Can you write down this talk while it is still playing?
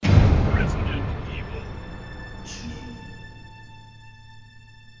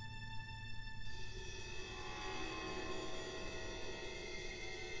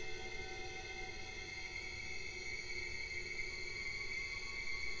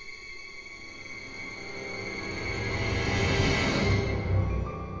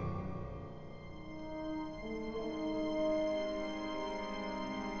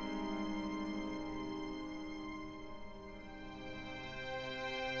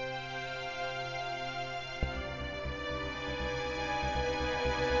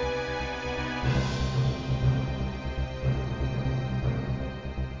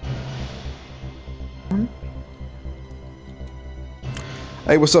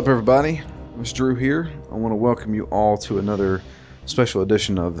Hey, what's up, everybody? It's Drew here. I want to welcome you all to another special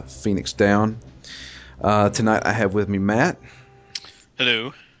edition of Phoenix Down. Tonight, I have with me Matt,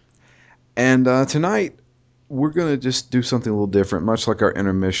 Hello. and tonight we're gonna just do something a little different, much like our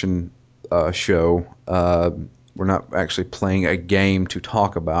intermission show. We're not actually playing a game to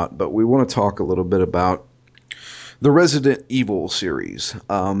talk about, but we want to talk a little bit about the Resident Evil series.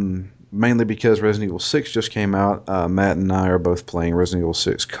 Mainly because Resident Evil 6 just came out. Matt and I are both playing Resident Evil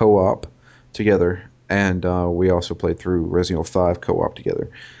 6 co-op together, and we also played through Resident Evil 5 co-op together.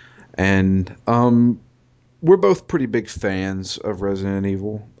 And we're both pretty big fans of Resident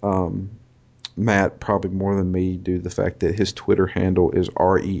Evil. Matt probably more than me due to the fact that his Twitter handle is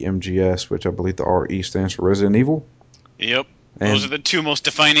REMGS, which I believe the RE stands for Resident Evil. Yep. Those are And the two most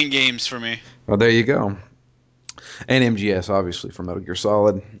defining games for me. well, there you go. And MGS obviously for Metal Gear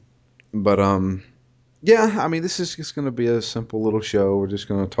Solid. But yeah, I mean, this is just going to be a simple little show. We're just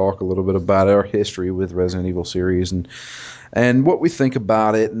going to talk a little bit about our history with Resident Evil series and what we think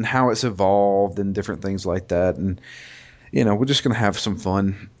about it and how it's evolved and different things like that. And we're just going to have some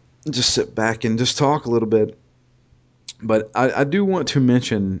fun. Just sit back and just talk a little bit. But I do want to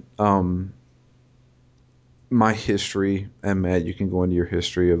mention my history, and Matt, you can go into your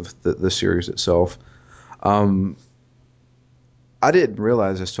history of the series itself. Um, I didn't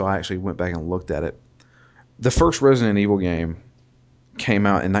realize this till I actually went back and looked at it. The first Resident Evil game came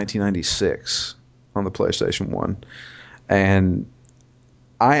out in 1996 on the PlayStation 1. And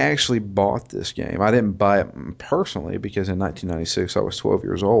I actually bought this game. I didn't buy it personally because in 1996 I was 12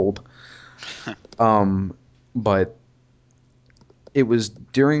 years old. Um, but it was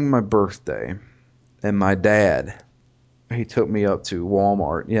during my birthday, and my dad, he took me up to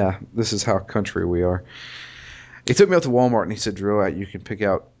Walmart. Yeah, this is how country we are. He took me up to Walmart and he said, Drew, you can pick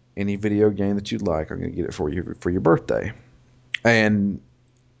out any video game that you'd like. I'm going to get it for you for your birthday. And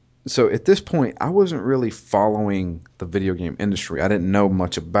so at this point, I wasn't really following the video game industry. I didn't know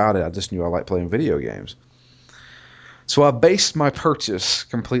much about it. I just knew I liked playing video games. So I based my purchase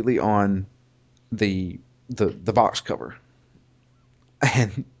completely on the box cover.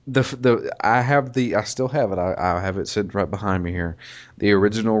 And I still have it. I have it sitting right behind me here. The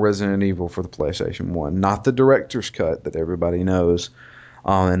original Resident Evil for the PlayStation 1, not the director's cut that everybody knows,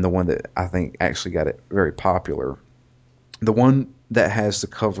 and the one that I think actually got it very popular. The one that has the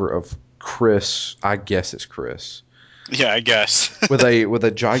cover of Chris, I guess it's Chris, Yeah, I guess. with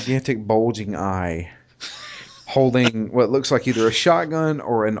a gigantic bulging eye, holding what looks like either a shotgun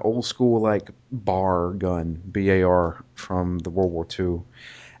or an old school like bar gun, BAR from the World War II.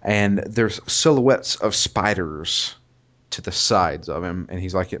 And there's silhouettes of spiders to the sides of him, and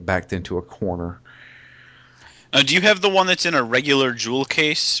he's like it backed into a corner. Do you have the one that's in a regular jewel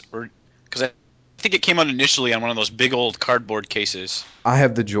case, or because I think it came out initially on one of those big old cardboard cases? I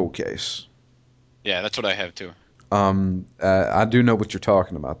have the jewel case. Yeah, that's what I have too. I do know what you're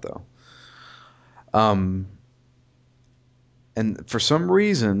talking about though. Um, and for some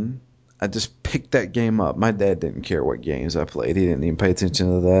reason, I just picked that game up. My dad didn't care what games I played. He didn't even pay attention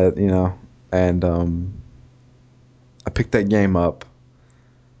to that. And I picked that game up,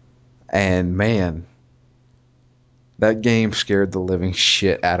 and man, that game scared the living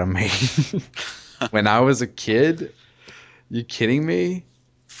shit out of me. When I was a kid, you kidding me?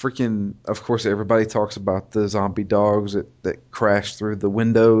 Freaking, of course, everybody talks about the zombie dogs that crash through the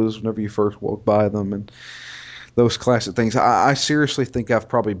windows whenever you first walk by them and those classic things. I seriously think I've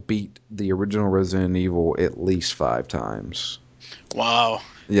probably beat the original Resident Evil at least 5 times. Wow.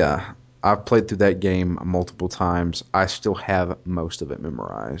 Yeah, I've played through that game multiple times. I still have most of it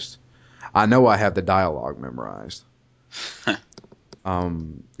memorized. I know I have the dialogue memorized.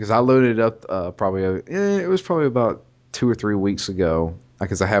 Because I loaded it up it was probably about 2 or 3 weeks ago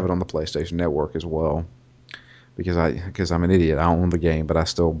because I have it on the PlayStation Network as well. Because I'm an idiot, I don't own the game, but I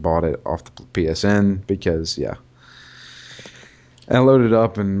still bought it off the PSN because yeah. And I loaded it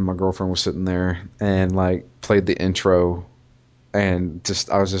up, and my girlfriend was sitting there and like played the intro, and just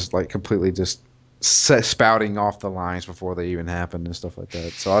I was just like completely just spouting off the lines before they even happened and stuff like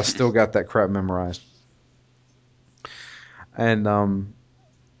that. So I still got that crap memorized. And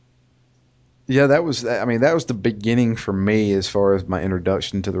yeah, I mean, that was the beginning for me as far as my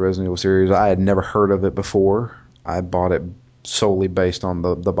introduction to the Resident Evil series. I had never heard of it before. I bought it solely based on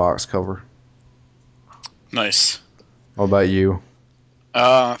the box cover. Nice. What about you?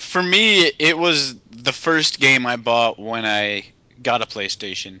 For me, it was the first game I bought when I got a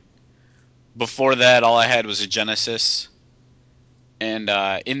PlayStation. Before that, all I had was a Genesis. And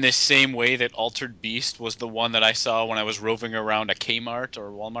in this same way that Altered Beast was the one that I saw when I was roving around a Kmart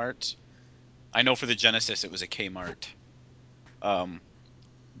or Walmart, I know for the Genesis it was a Kmart. Um,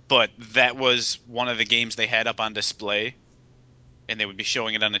 but that was one of the games they had up on display, and they would be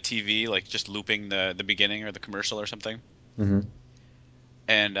showing it on the TV, like just looping the beginning or the commercial or something. Hmm.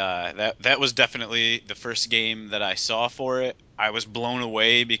 And that was definitely the first game that I saw for it. I was blown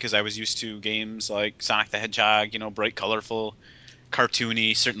away because I was used to games like Sonic the Hedgehog, bright, colorful,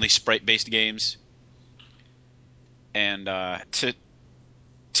 cartoony, certainly sprite-based games. And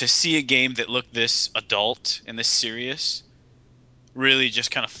to see a game that looked this adult and this serious really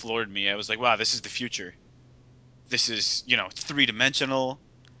just kind of floored me. I was like, wow, this is the future. This is, three-dimensional.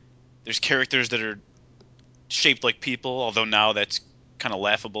 There's characters that are shaped like people, although now that's kind of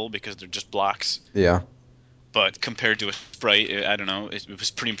laughable because they're just blocks. Yeah. But compared to a sprite, I don't know, it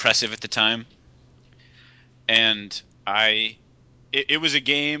was pretty impressive at the time. And it was a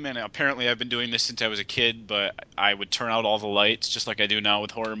game, and apparently I've been doing this since I was a kid, but I would turn out all the lights just like I do now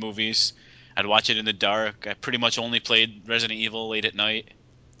with horror movies. I'd watch it in the dark. I pretty much only played Resident Evil late at night.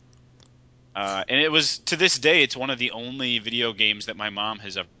 And it was, to this day, it's one of the only video games that my mom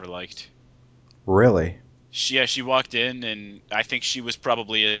has ever liked. Really? She walked in, and I think she was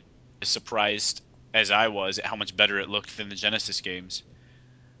probably as surprised as I was at how much better it looked than the Genesis games.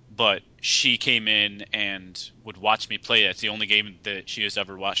 But she came in and would watch me play it. It's the only game that she has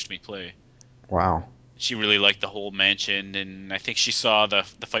ever watched me play. Wow. She really liked the whole mansion, and I think she saw the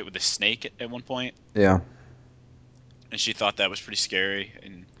fight with the snake at one point, Yeah. and she thought that was pretty scary,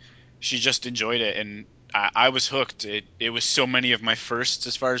 and she just enjoyed it, and I was hooked. It was so many of my firsts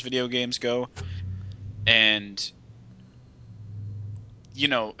as far as video games go, and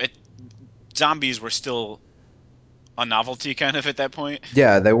it zombies were still a novelty kind of at that point.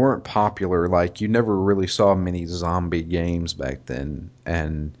 Yeah, they weren't popular. Like you never really saw many zombie games back then.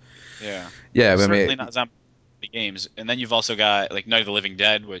 And Yeah, yeah, I certainly mean, not zombie games. And then you've also got like Night of the Living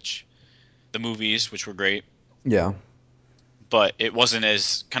Dead, which the movies, which were great, yeah, but it wasn't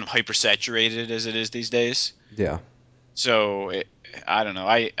as kind of hyper saturated as it is these days. yeah. So I don't know.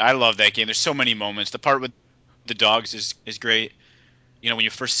 I love that game. There's so many moments. The part with the dogs is great. When you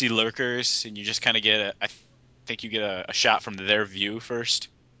first see lurkers and you just kind of get I think you get a shot from their view first.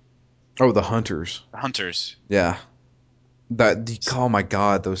 Oh, the hunters. The hunters. Yeah. Oh my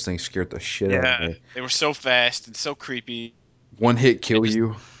God, those things scared the shit out of Yeah, me. they were so fast and so creepy. One hit And kill just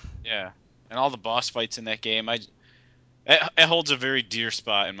you. yeah, and all the boss fights in that game, it holds a very dear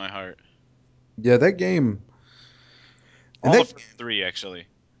spot in my heart. Yeah, that game. And All the that, first three actually.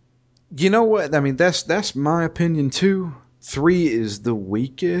 you know what? I mean, that's my opinion too. Three is the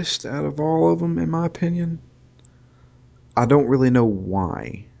weakest out of all of them, in my opinion. I don't really know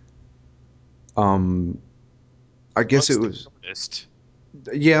why. Um, I Well, guess it's it the was. shortest.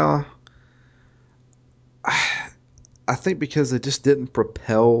 Yeah, I think because it just didn't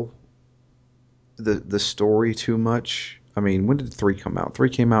propel the story too much. I mean, when did three come out? Three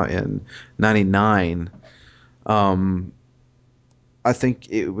came out in '99. Um, I think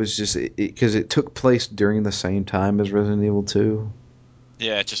it was just because it took place during the same time as Resident Evil 2.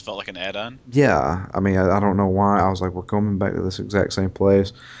 Yeah, it just felt like an add-on. Yeah, I mean, I don't know why. I was like, we're coming back to this exact same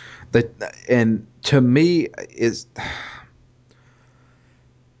place. That and to me is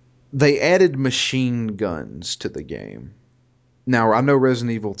they added machine guns to the game. Now I know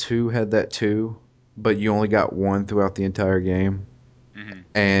Resident Evil 2 had that too, but you only got one throughout the entire game, Hmm.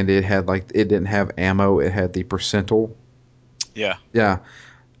 and it didn't have ammo. It had the percentile. Yeah. Yeah,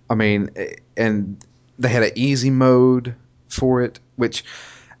 I mean, and they had an easy mode for it, which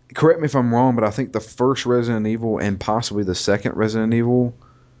correct me if I'm wrong, but I think the first Resident Evil and possibly the second Resident Evil,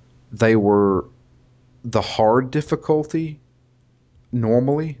 they were the hard difficulty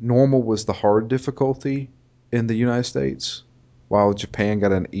normally. Normal was the hard difficulty in the United States, while Japan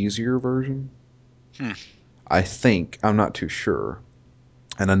got an easier version. Hmm. I think. I'm not too sure.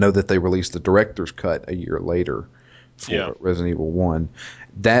 And I know that they released the director's cut a year later Yeah. for Resident Evil 1.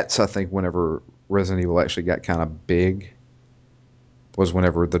 That's, I think, whenever Resident Evil actually got kind of big, was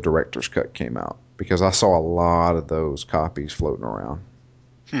whenever the director's cut came out. Because I saw a lot of those copies floating around.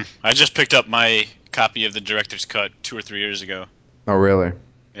 Hmm. I just picked up my copy of the director's cut 2 or 3 years ago. Oh, really?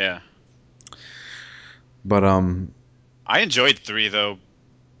 Yeah. But, I enjoyed three though,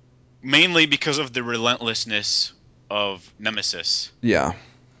 mainly because of the relentlessness of Nemesis. yeah.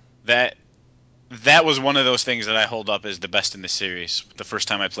 That that was one of those things that I hold up as the best in the series. The first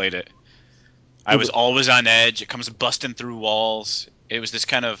time I played it, I was always on edge. It comes busting through walls. It was this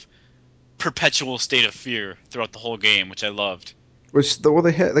kind of perpetual state of fear throughout the whole game, which I loved. Well,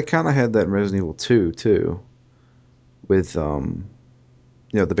 they kind of had that in Resident Evil 2 too, with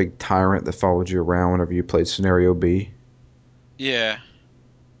the big tyrant that followed you around whenever you played Scenario B, Yeah.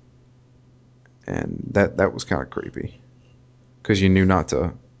 and that was kind of creepy because you knew not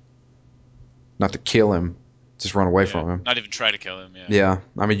to. not to kill him, just run away Yeah. from him. Not even try to kill him. Yeah. Yeah,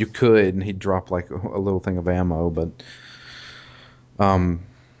 I mean you could, and he'd drop like a little thing of ammo, but um,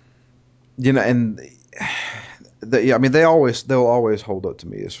 and yeah, I mean they'll always hold up to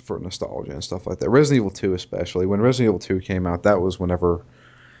me as for nostalgia and stuff like that. Resident Evil 2 especially. When Resident Evil 2 came out, that was whenever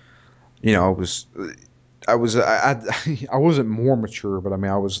I wasn't more mature, but I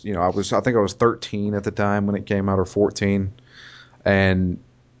mean I think I was 13 at the time when it came out, or 14, and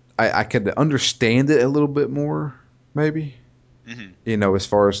I could understand it a little bit more maybe. Hmm. As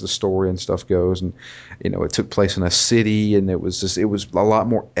far as the story and stuff goes, and it took place in a city, and it was a lot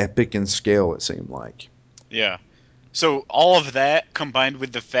more epic in scale, it seemed like. Yeah. So all of that combined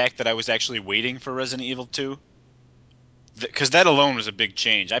with the fact that I was actually waiting for Resident Evil 2, because that alone was a big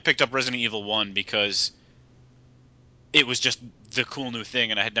change. I picked up Resident Evil 1 because it was just the cool new thing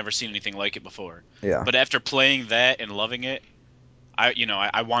and I had never seen anything like it before. Yeah. But after playing that and loving it,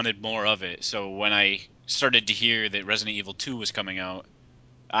 I wanted more of it. So when I started to hear that Resident Evil 2 was coming out,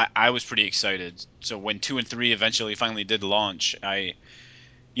 I was pretty excited. So when 2 and 3 eventually finally did launch,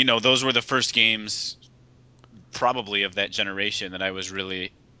 those were the first games probably of that generation that I was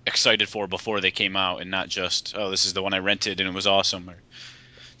really excited for before they came out, and not just, oh, this is the one I rented and it was awesome, or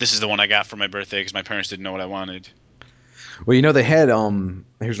this is the one I got for my birthday because my parents didn't know what I wanted. Well, they had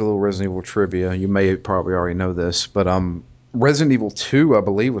here's a little Resident Evil trivia. You may probably already know this, but Resident Evil 2, I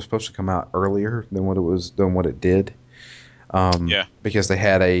believe, was supposed to come out earlier than what it did. Yeah. Because they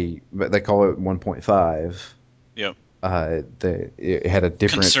call it 1.5. Yep. It had a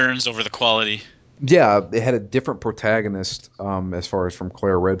different Concerns over the quality. Yeah, it had a different protagonist, as far as from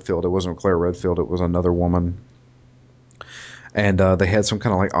Claire Redfield. It wasn't Claire Redfield, it was another woman. And they had some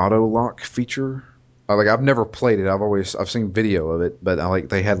kind of like auto lock feature. Like I've never played it. I've seen video of it, but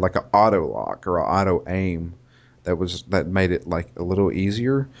they had like an auto lock or an auto aim that made it like a little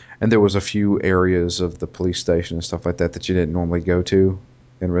easier. And there was a few areas of the police station and stuff like that you didn't normally go to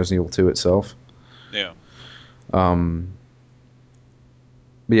in Resident Evil 2 itself. Yeah. Um,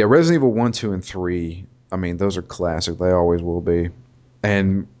 but yeah, Resident Evil 1, 2, and 3, I mean, those are classic. They always will be.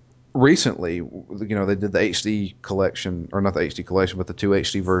 And recently, they did the HD collection, or not the HD collection, but the two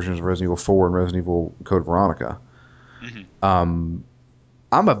HD versions of Resident Evil 4 and Resident Evil Code Veronica. Hmm. Um,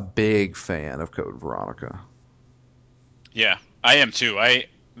 I'm a big fan of Code Veronica. Yeah, I am too. I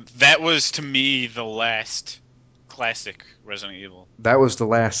That was to me the last classic Resident Evil. That was the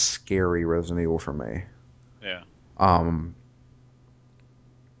last scary Resident Evil for me. Yeah. Um,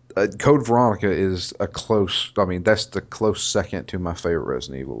 Code Veronica is I mean, that's the close second to my favorite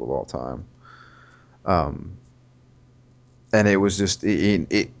Resident Evil of all time. Um, and it was just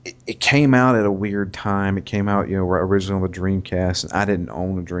it came out at a weird time. It came out originally on the Dreamcast, and I didn't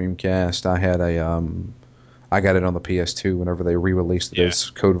own a Dreamcast. I got it on the PS2 whenever they re-released it Yeah. as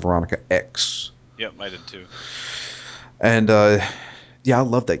Code Veronica X, Yep, I did too. and yeah, I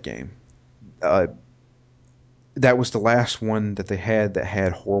love that game. Uh, that was the last one that they had that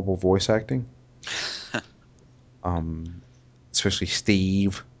had horrible voice acting. Um, Especially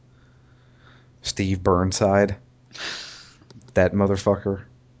Steve Burnside, that motherfucker.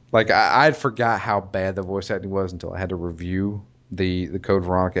 Like I'd forgot how bad the voice acting was until I had to review the Code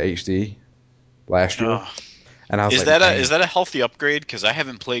Veronica HD last year, Oh, and I was is like, that a is man, that a healthy upgrade? Because I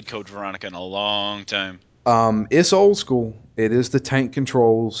haven't played Code Veronica in a long time. it's old school. It is the tank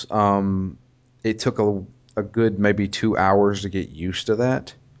controls. It took a good maybe 2 hours to get used to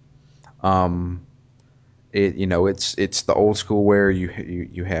that. Um, it's the old school where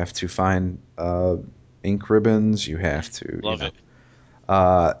you have to find ink ribbons. You have Mhm. to Love it.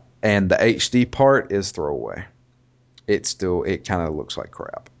 uh, and the HD part is throwaway. It kind of looks like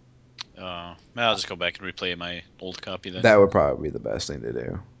crap. I'll just go back and replay my old copy then. That would probably be the best thing to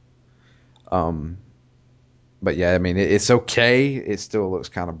do. Um, but yeah, I mean it's okay. It still looks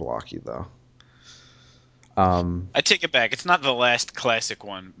kind of blocky though. Um, I take it back. It's not the last classic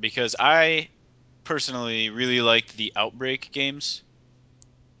one because I personally really liked the Outbreak games.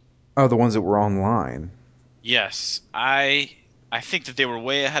 oh, the ones that were online. Yes, I think that they were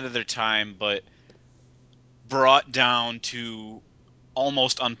way ahead of their time, but brought down to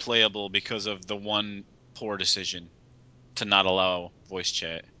almost unplayable because of the one poor decision to not allow voice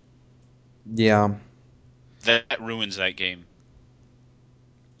chat. Yeah. That ruins that game.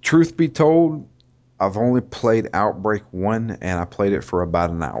 Truth be told, I've only played Outbreak 1, and I played it for about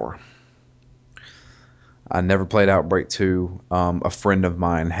an hour. I never played Outbreak 2. A friend of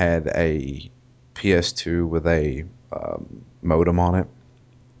mine had a PS2 with a modem on it,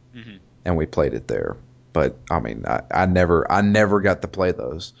 Hmm. and we played it there. But I mean, I never got to play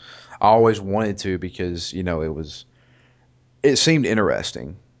those. I always wanted to because it seemed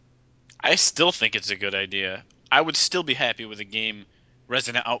interesting. I still think it's a good idea. I would still be happy with a game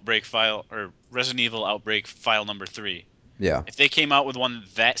Resident Evil Outbreak File Number 3. Yeah, If they came out with one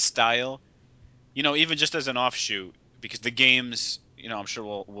that style, even just as an offshoot, because the games, I'm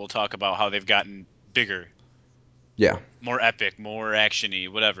sure we'll talk about how they've gotten bigger, yeah, more epic, more actiony,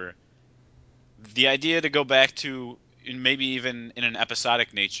 whatever. The idea to go back to, and maybe even in an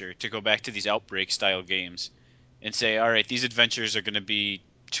episodic nature, to go back to these Outbreak style games and say, all right, these adventures are going to be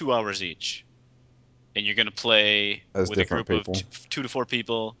 2 hours each, and you're going to play as with a different group of people. 2 to 4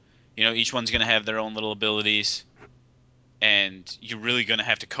 people. Each one's going to have their own little abilities, and you're really going to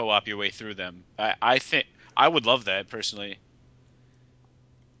have to co-op your way through them. I think I would love that personally.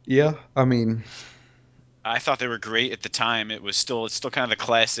 Yeah, I mean, I thought they were great at the time. It's still kind of the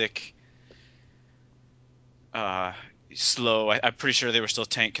classic, uh, slow. I'm pretty sure they were still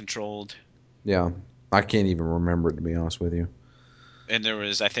tank controlled, yeah, I can't even remember it to be honest with you. and there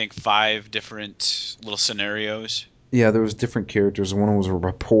was, I think, 5 different little scenarios. Yeah, there was different characters. One of them was a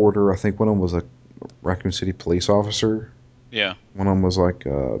reporter. I think one of them was a Raccoon City police officer. Yeah. One of them was like,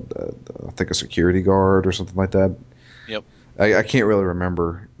 I think a security guard or something like that. Yep. I can't really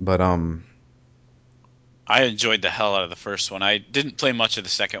remember, but I enjoyed the hell out of the first one. I didn't play much of the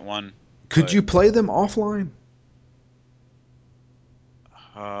second one, could but you play them offline?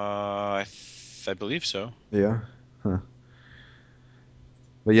 I believe so. Yeah. Huh.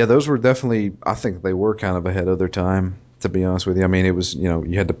 But yeah, those were definitely. I think they were kind of ahead of their time. To be honest with you, I mean, it was you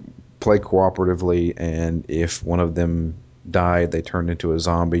had to play cooperatively, and if one of them died, they turned into a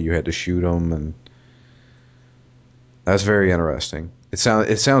zombie. You had to shoot them, and that's very interesting. It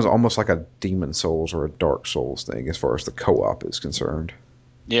sounds almost like a Demon Souls or a Dark Souls thing as far as the co-op is concerned.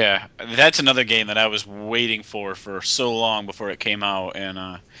 Yeah, that's another game that I was waiting for so long before it came out, and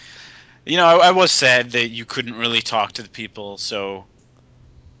I was sad that you couldn't really talk to the people. So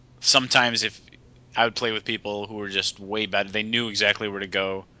sometimes if I would play with people who were just way better, they knew exactly where to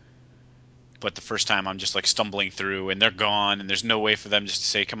go. But the first time I'm just like stumbling through, and they're gone, and there's no way for them just to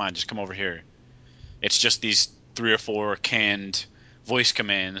say, "Come on, just come over here." It's just these 3 or 4 canned voice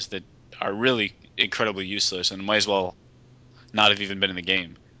commands that are really incredibly useless and might as well not have even been in the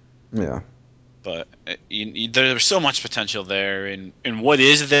game. Yeah, But there's so much potential there, and what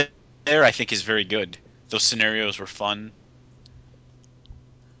is there, I think, is very good. Those scenarios were fun.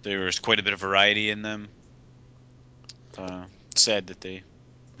 There was quite a bit of variety in them. Uh, Sad that they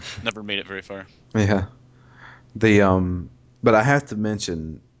never made it very far. yeah. The but I have to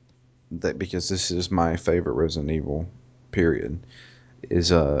mention that because this is my favorite Resident Evil, period,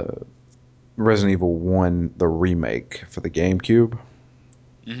 is Resident Evil One, the remake for the GameCube.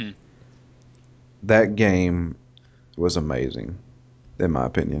 Hmm. That game was amazing, in my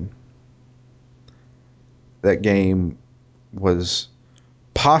opinion. That game was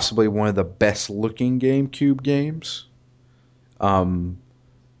possibly one of the best looking GameCube games. Um,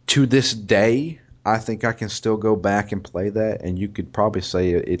 to this day, I think I can still go back and play that, and you could probably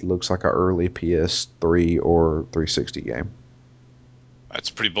say it looks like an early PS3 or 360 game. That's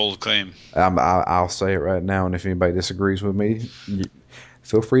a pretty bold claim. I'll say it right now, and if anybody disagrees with me,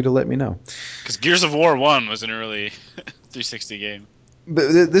 feel free to let me know. Because Gears of War 1 was an early 360 game.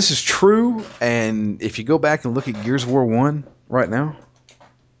 But this is true, and if you go back and look at Gears of War 1 right now,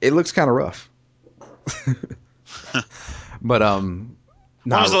 it looks kind of rough. But When was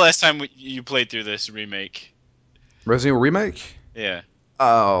not the last time you played through this remake? Resident Evil Remake. Yeah.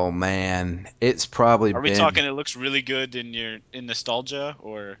 Oh man, it's probably Are we been talking it looks really good in nostalgia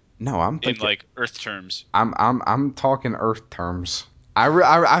or no. I'm in thinking like Earth terms? I'm talking Earth terms.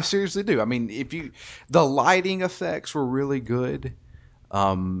 I seriously do. I mean, if you the lighting effects were really good.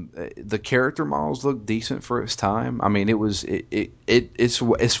 The character models look decent for its time. I mean, it's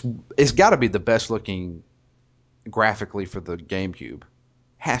got to be the best looking graphically for the GameCube.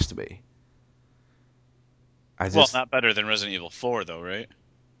 Has to be. I Well, just not better than Resident Evil 4 though, right?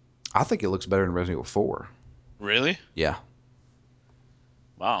 I think it looks better than Resident Evil 4. Really? Yeah,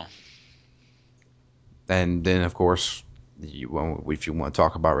 Wow. and then of course if you want to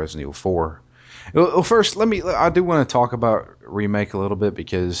talk about Resident Evil 4. Well, first I do want to talk about remake a little bit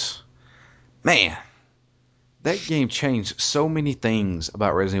because man, that game changed so many things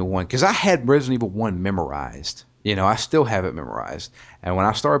about Resident Evil 1 because I had Resident Evil 1 memorized. I still have it memorized. And when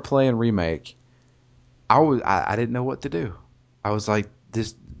I started playing remake, I didn't know what to do. I was like,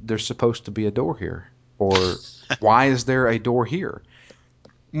 this there's supposed to be a door here, or why is there a door here?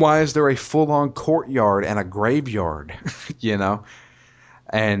 Why is there a full-on courtyard and a graveyard? you know,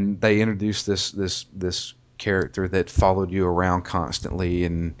 and they introduced this character that followed you around constantly,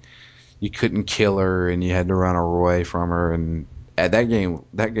 and you couldn't kill her, and you had to run away from her, and That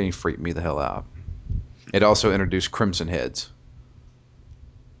game freaked me the hell out. It also introduced Crimson Heads,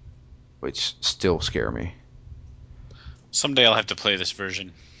 which still scare me. Someday I'll have to play this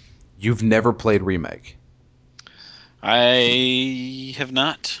version. You've never played Remake. I have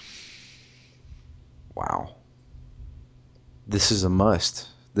not. Wow. This is a must.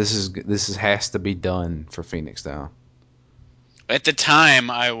 This has to be done for Phoenix Down. At the time,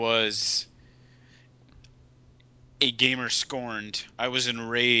 I was a gamer scorned. I was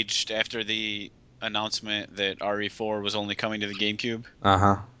enraged after the announcement that RE4 was only coming to the GameCube,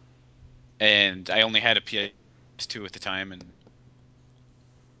 Uh-huh. and I only had a PS2 at the time. And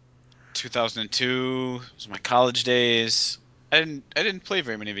 2002 was my college days. I didn't play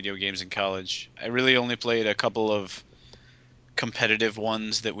very many video games in college. I really only played a couple of competitive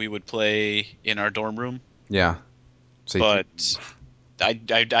ones that we would play in our dorm room. Yeah. See, But I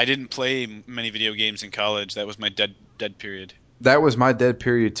didn't play many video games in college. That was my dead period. that was my dead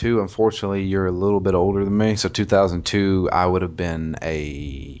period too. Unfortunately, you're a little bit older than me, so 2002, I would have been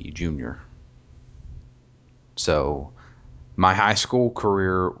a junior. So my high school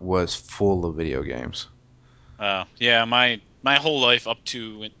career was full of video games. Yeah, my whole life up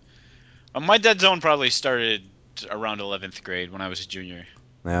to my dead zone probably started around 11th grade when I was a junior.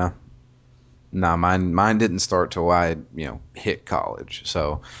 Yeah. No, mine didn't start till I, hit college.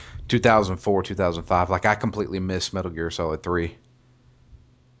 So 2004, 2005, like I completely missed Metal Gear Solid 3.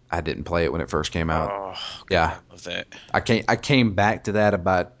 I didn't play it when it first came out. Oh God, Yeah. I love that. I came back to that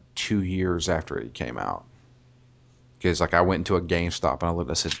about 2 years after it came out. Because like I went into a GameStop and I looked,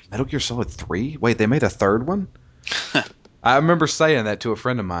 I said, Metal Gear Solid 3? Wait, they made a third one? I remember saying that to a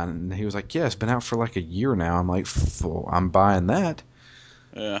friend of mine, and he was like, "Yeah, it's been out for like a year now." I'm like, I'm buying that."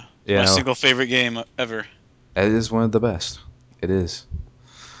 Yeah, it's You my know, single favorite game ever. it is one of the best. It is.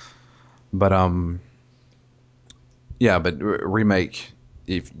 But yeah, but remake.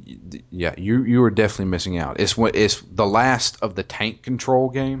 If yeah, you are definitely missing out. It's the last of the tank control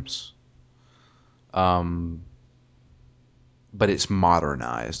games. Um, but it's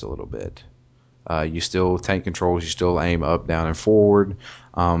modernized a little bit. You still tank controls, you still aim up, down, and forward.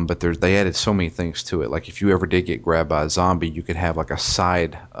 But they added so many things to it. Like if you ever did get grabbed by a zombie, you could have like a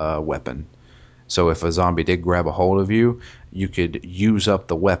side weapon. So if a zombie did grab a hold of you, you could use up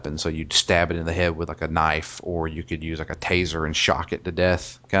the weapon. So you'd stab it in the head with like a knife, or you could use like a taser and shock it to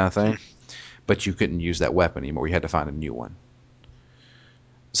death, kind of Hmm. thing. But you couldn't use that weapon anymore. You had to find a new one.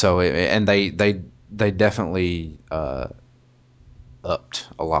 So and they definitely upped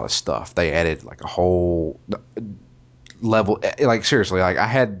a lot of stuff. They added like a whole level. Like seriously, like I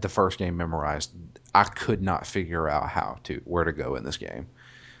had the first game memorized. I could not figure out where to go in this game.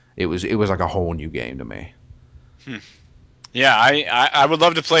 It was like a whole new game to me. Hmm. Yeah, I would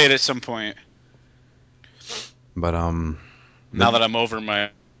love to play it at some point. But Now that the I'm over my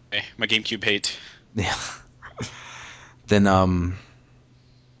GameCube hate. yeah. Then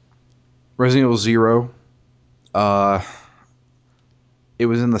Resident Evil Zero. Uh, it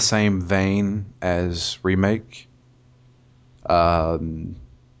was in the same vein as remake. Um,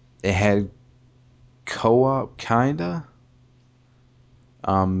 it had co-op kinda.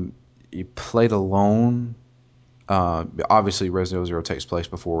 Um, you played alone. Obviously, Resident Evil Zero takes place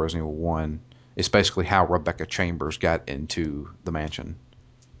before Resident Evil One. It's basically how Rebecca Chambers got into the mansion.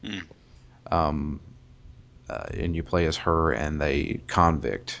 Hmm. Um, and you play as her and a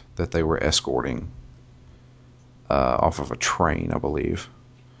convict that they were escorting off of a train, I believe.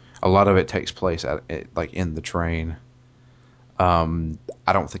 A lot of it takes place like in the train. I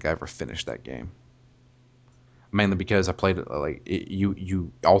don't think I ever finished that game, mainly because I played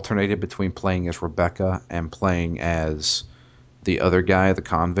you alternated between playing as Rebecca and playing as the other guy, the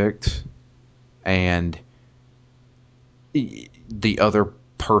convict, and the other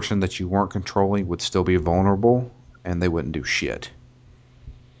person that you weren't controlling would still be vulnerable, and they wouldn't do shit.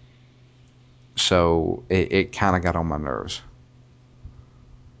 So it kind of got on my nerves.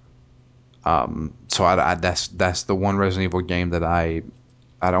 So that's the one Resident Evil game that I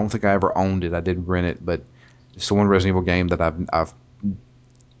don't think I ever owned it. I did rent it, but it's the one Resident Evil game that I've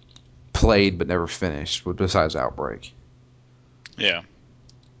played but never finished, besides Outbreak. Yeah.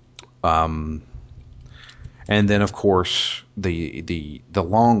 Um, and then of course the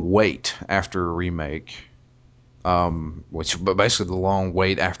long wait after a remake, which but basically the long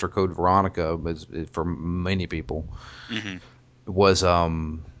wait after Code Veronica was for many people Hmm. was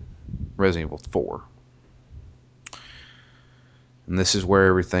Resident Evil 4, and this is where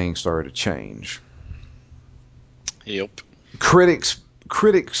everything started to change. Yep. Critics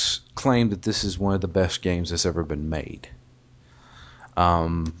claim that this is one of the best games that's ever been made.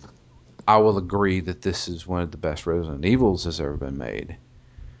 Um, I will agree that this is one of the best Resident Evils that's ever been made,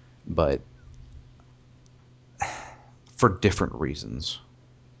 but for different reasons.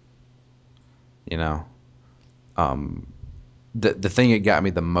 You know, um, the thing that got me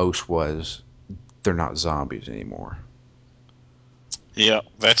the most was they're not zombies anymore. Yeah,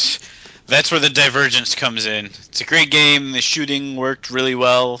 that's where the divergence comes in. It's a great game. The shooting worked really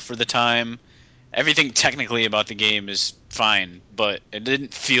well for the time. Everything technically about the game is fine, but it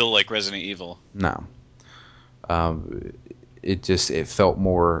didn't feel like Resident Evil. No, um, it felt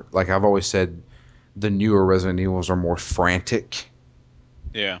more like I've always said. The newer Resident Evils are more frantic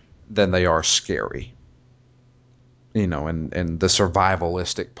Yeah. than they are scary. And the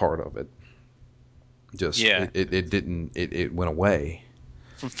survivalistic part of it just Yeah. it went away.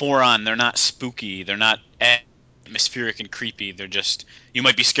 From 4 on, they're not spooky. They're not atmospheric and creepy. They're just you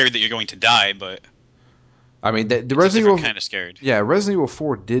might be scared that you're going to die, but I mean, the it's a Resident different Evil, kind of scared. yeah, Resident Evil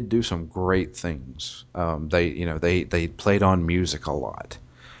 4 did do some great things. They played on music a lot.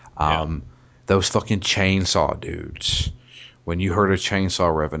 Yeah. Um, those fucking chainsaw dudes. When you heard a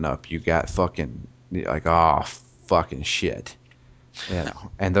chainsaw revving up, you got fucking like, oh, fucking shit.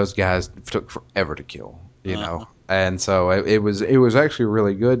 And those guys took forever to kill. Uh-huh. And so it was actually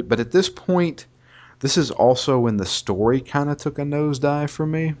really good. But at this point, this is also when the story kind of took a nosedive for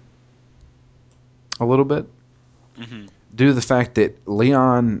me a little bit, Hmm. due to the fact that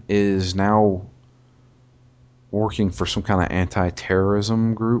Leon is now working for some kind of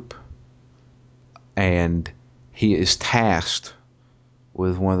anti-terrorism group, and he is tasked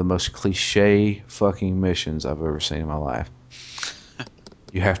with one of the most cliche fucking missions I've ever seen in my life.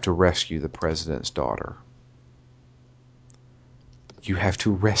 You have to rescue the president's daughter. You have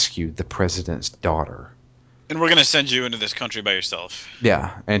to rescue the president's daughter. And we're gonna send you into this country by yourself.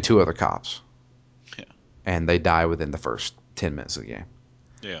 Yeah, and two other cops. Yeah. And they die within the first 10 minutes of the game.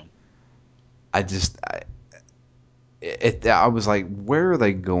 Yeah. I just, I was like, where are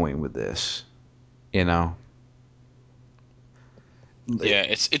they going with this? You know?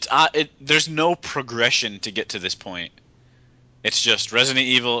 Yeah. There's no progression to get to this point. It's just Resident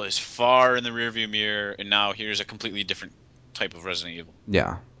Evil is far in the rearview mirror, and now here's a completely different type of Resident Evil.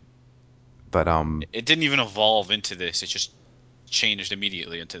 Yeah. But, It didn't even evolve into this. It just changed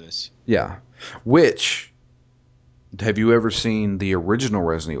immediately into this. yeah. Which, have you ever seen the original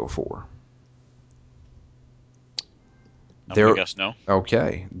Resident Evil 4? I'm gonna There, guess no.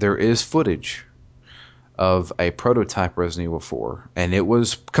 okay. There is footage of a prototype Resident Evil 4, and it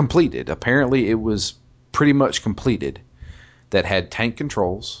was completed. Apparently, it was pretty much completed. That had tank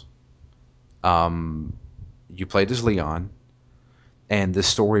controls. Um, you played as Leon, and this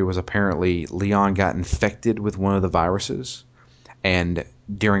story was apparently Leon got infected with one of the viruses, and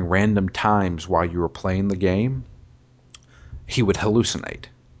during random times while you were playing the game, he would hallucinate.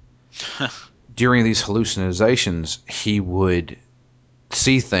 During these hallucinations, he would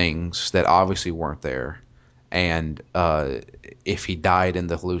see things that obviously weren't there, and if he died in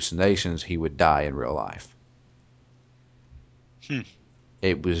the hallucinations, he would die in real life. Hmm.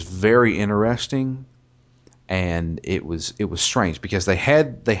 It was very interesting, and it was strange because they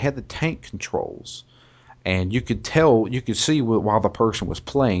had the tank controls, and you could see while the person was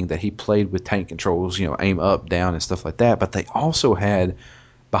playing that he played with tank controls, aim up, down, and stuff like that. But they also had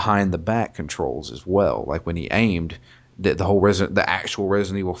behind the back controls as well, like when he aimed. The actual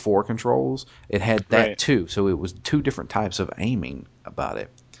Resident Evil 4 controls, it had that Right. too. So it was two different types of aiming about it,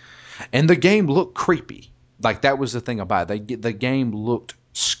 and the game looked creepy. Like that was the thing about it. The game looked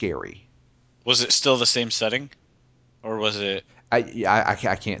scary. Was it still the same setting, or was it?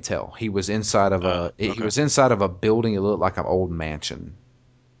 I can't tell. He was inside of he Okay. was inside of a building. It looked like an old mansion.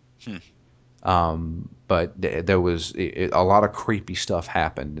 Hmm. But there was a lot of creepy stuff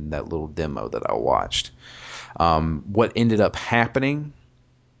happened in that little demo that I watched. What ended up happening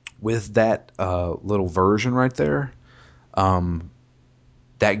with that little version right there,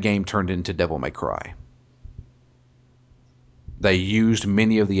 that game turned into Devil May Cry. They used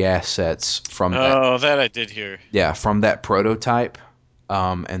many of the assets from that, Oh, that I did hear. yeah, from that prototype,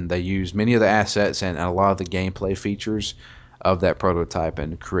 and they used many of the assets and a lot of the gameplay features of that prototype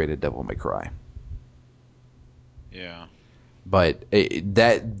and created Devil May Cry. Yeah. But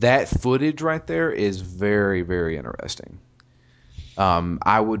that footage right there is very, very interesting.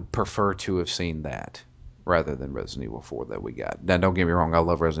 I would prefer to have seen that rather than Resident Evil 4 that we got. Now, don't get me wrong, I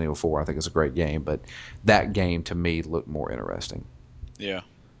love Resident Evil 4. I think it's a great game, but that game to me looked more interesting. Yeah.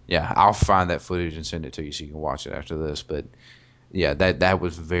 Yeah, I'll find that footage and send it to you so you can watch it after this. But yeah, that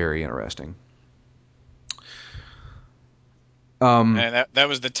was very interesting. Um, And that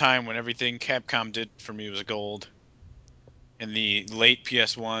was the time when everything Capcom did for me was gold. in the late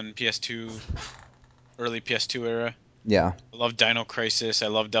PS1, PS2, early PS2 era. Yeah. I love Dino Crisis. I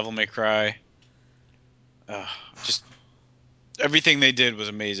love Devil May Cry. Uh, just everything they did was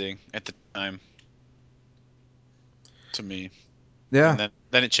amazing at the time to me. Yeah. And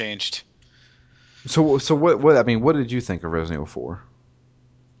then it changed. So what I mean, what did you think of Resident Evil 4?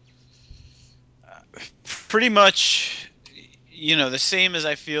 Pretty much, the same as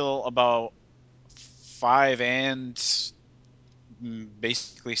I feel about 5 and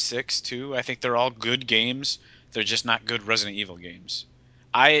basically 6 too. I think they're all good games. They're just not good Resident Evil games.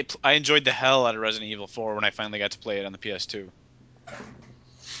 I enjoyed the hell out of Resident Evil 4 when I finally got to play it on the PS2.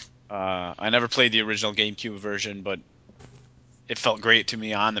 I never played the original GameCube version, but it felt great to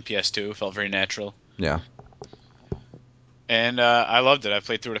me on the PS2. It felt very natural, Yeah. and I loved it. I've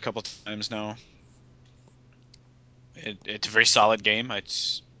played through it a couple times now. It's a very solid game.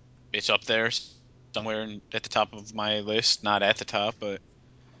 It's up there somewhere at the top of my list. Not at the top, but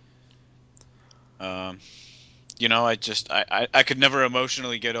um, I could never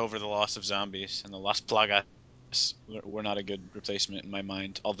emotionally get over the loss of zombies, and the Las Plagas were not a good replacement in my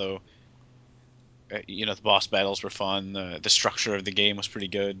mind. Although the boss battles were fun. The structure of the game was pretty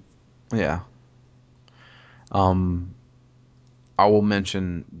good. Yeah. Um, I will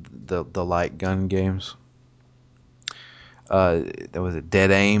mention the light gun games. There was a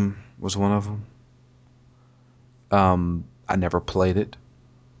Dead Aim was one of them. I never played it.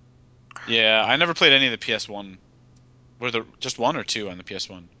 Yeah, I never played any of the PS1. Were there just one or two on the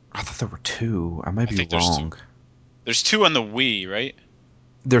PS1? I thought there were two. I may I be think there's two. wrong. There's two on the Wii, right?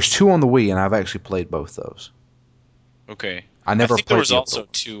 There's two on the Wii, and I've actually played both those. Okay. I I never think there played was the other also one.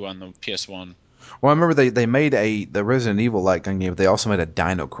 two on the PS1. Well, I remember they made the Resident Evil light gun game, but they also made a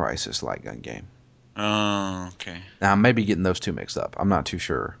Dino Crisis light gun game. Oh, okay. Now I may be getting those two mixed up. I'm not too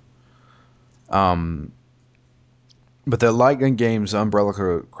sure. Um, but the light gun games,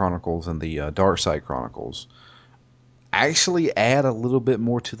 Umbrella Chronicles and the Dark Side Chronicles, actually add a little bit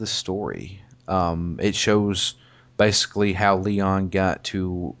more to the story. It shows basically how Leon got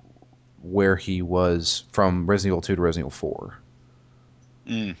to where he was from Resident Evil 2 to Resident Evil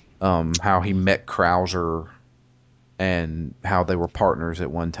 4. Mm. How he met Krauser and how they were partners at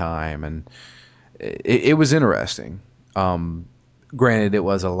one time, and it was interesting. Um, Granted, it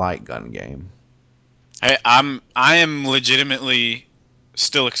was a light gun game I am legitimately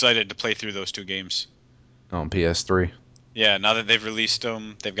still excited to play through those two games. on PS3. Yeah, now that they've released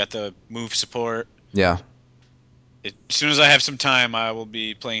them, they've got the move support. Yeah, As soon as I have some time, I will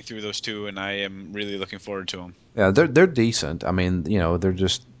be playing through those two, and I am really looking forward to them. yeah, they're decent. I mean, they're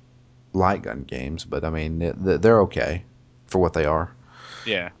just light gun games, but I mean, they're okay for what they are.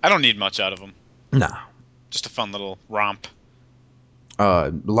 Yeah, I don't need much out of them. Nah, Just a fun little romp.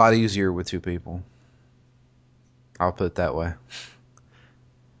 a lot easier with two people. I'll put it that way.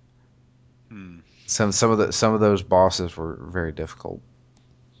 Hmm. Some of those bosses were very difficult,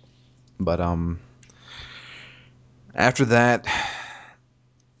 but after that,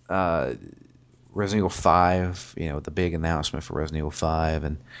 uh, Resident Evil 5, the big announcement for Resident Evil 5,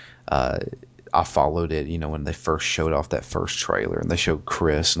 and uh, I followed it, when they first showed off that first trailer, and they showed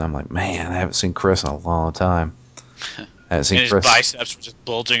Chris, and I'm like, man, I haven't seen Chris in a long time. I haven't seen And his Chris. biceps were just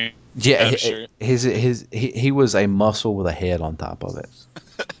bulging Yeah, out of shirt. he was a muscle with a head on top of it.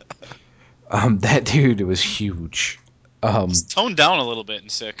 That dude was huge. He's Um, toned down a little bit in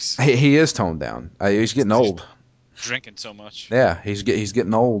 6. he is toned down. He's getting Because he's old. drinking so much. Yeah, he's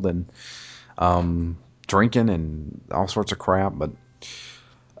getting old and um, drinking and all sorts of crap. But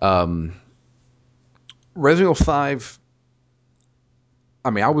um, Resident Evil 5, I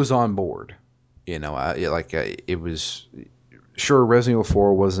mean, I was on board. It was sure Resident Evil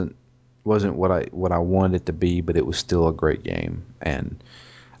 4 wasn't what I wanted it to be, but it was still a great game, and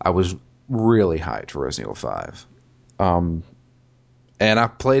I was really hyped for Resident Evil 5. Um, and I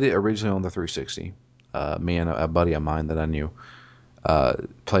played it originally on the 360. Me and a buddy of mine that I knew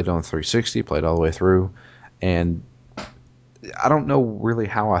played on the 360, played all the way through, and I don't know really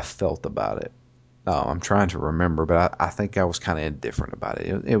how I felt about it. I'm trying to remember, but I think I was kind of indifferent about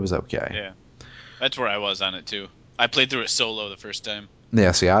it. It was okay. Yeah, that's where I was on it too. I played through it solo the first time.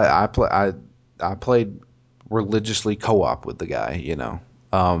 Yeah, see, I played religiously co-op with the guy.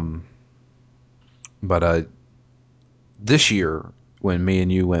 Um, but this year when me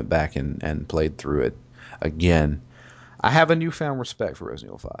and you went back and played through it again, I have a newfound respect for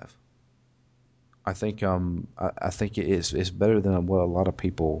Resident Evil 5. I think it's better than what a lot of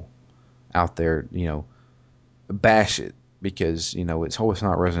people out there bash it because it's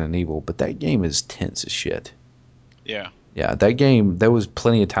not Resident Evil, but that game is tense as shit. Yeah. Yeah, that game. There was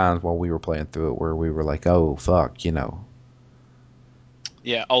plenty of times while we were playing through it where we were like, "Oh fuck,"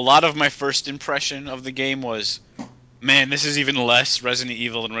 Yeah, a lot of my first impression of the game was, man, this is even less Resident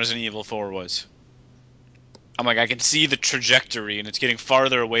Evil than Resident Evil 4 was. I'm like, I can see the trajectory, and it's getting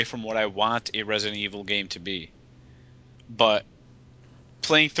farther away from what I want a Resident Evil game to be. But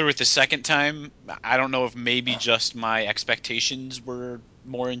playing through it the second time, I don't know if maybe just my expectations were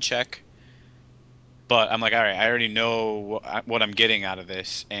more in check. But I'm like, all right, I already know what I'm getting out of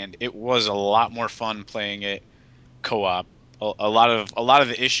this, and it was a lot more fun playing it co-op. A lot of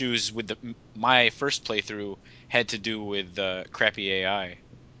the issues with my first playthrough had to do with the crappy AI.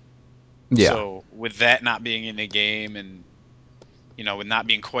 Yeah, So with that not being in the game, and with not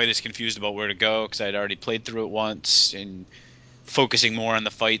being quite as confused about where to go because I'd already played through it once, and focusing more on the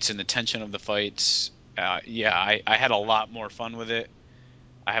fights and the tension of the fights, yeah, I had a lot more fun with it.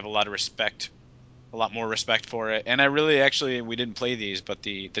 I have a lot more respect for it, and I really actually we didn't play these, but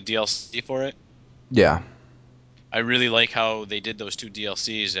the DLC for it, yeah, I really like how they did those two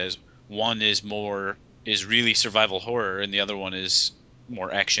DLCs, as one is really survival horror and the other one is more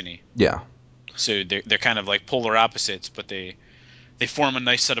actiony. yeah. So they're kind of like polar opposites, but they form a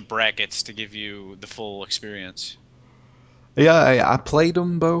nice set of brackets to give you the full experience. Yeah, I played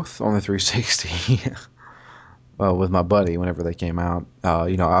them both on the 360 with my buddy whenever they came out.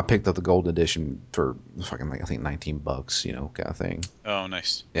 I picked up the gold edition for fucking like I think $19, kind of thing. Oh,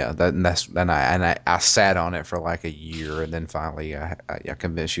 nice. Yeah, I sat on it for like a year, and then finally I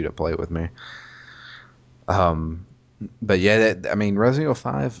convinced you to play it with me. Um, but yeah, I mean Resident Evil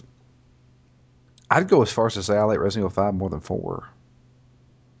 5. I'd go as far as to say I like Resident Evil 5 more than 4.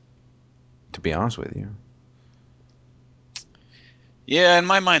 To be honest with you. Yeah, in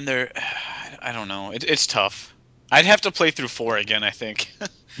my mind, I don't know. It's tough. I'd have to play through four again, I think.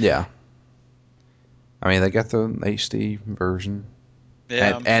 Yeah, I mean they got the HD version,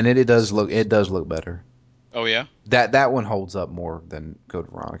 Yeah. and it does look better. Oh yeah. That one holds up more than Code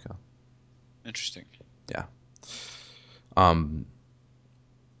Veronica. Interesting. Yeah. Um.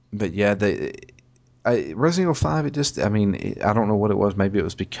 But yeah, Resident Evil 5. It just. I mean, I don't know what it was. Maybe it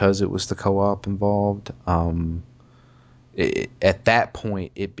was because it was the co-op involved. At that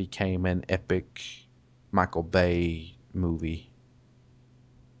point, it became an epic Michael Bay movie.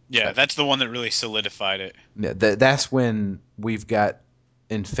 Yeah, That, that's the one that really solidified it. that's when we've got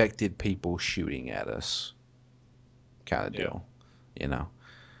infected people shooting at us, kind of Yeah. deal. You know.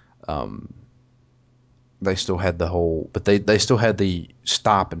 Um. They still had the whole, but they still had the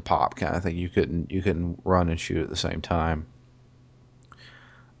stop and pop kind of thing. You couldn't run and shoot at the same time,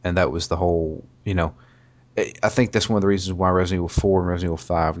 and that was the whole. I think that's one of the reasons why Resident Evil 4 and Resident Evil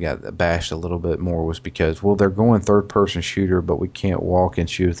 5 got bashed a little bit more was because, well, they're going third person shooter, but we can't walk and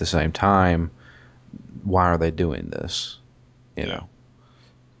shoot at the same time. Why are they doing this? You Yeah. know.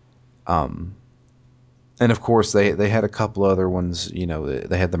 Um, and of course they had a couple other ones.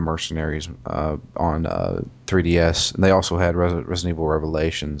 They had the Mercenaries on 3DS, and they also had Resident Evil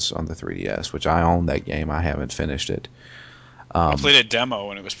Revelations on the 3DS, which I own that game. I haven't finished it. I Um, played a demo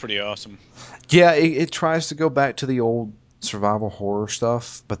and it was pretty awesome. yeah, it tries to go back to the old survival horror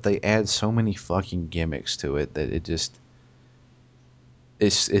stuff, but they add so many fucking gimmicks to it that it just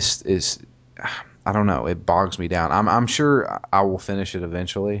it's I don't know. It bogs me down. I'm sure I will finish it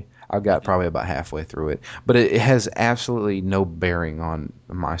eventually. I've got Mhm. probably about halfway through it, but it has absolutely no bearing on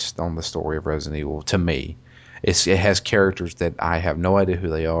the story of Resident Evil to me. It has characters that I have no idea who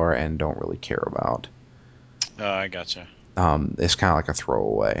they are and don't really care about. I gotcha. It's kind of like a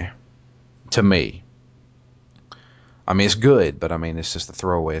throwaway to me. I mean, it's good, but I mean, it's just a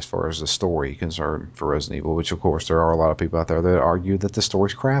throwaway as far as the story concerned for Resident Evil. Which, of course, there are a lot of people out there that argue that the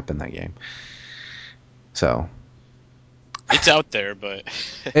story's crap in that game. So It's out there, but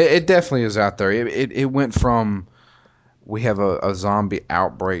it definitely is out there. It went from we have a zombie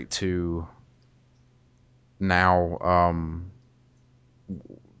outbreak to now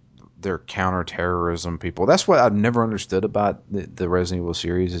they're counterterrorism people. That's what I've never understood about the Resident Evil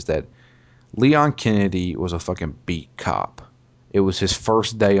series is that Leon Kennedy was a fucking beat cop. It was his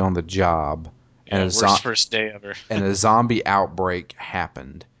first day on the job, and yeah, worst first day ever. a zombie outbreak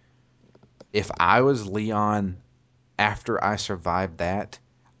happened. If I was Leon after I survived that,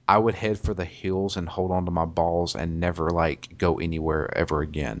 I would head for the hills and hold on to my balls and never like go anywhere ever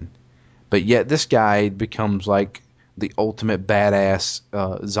again. But yet this guy becomes like the ultimate badass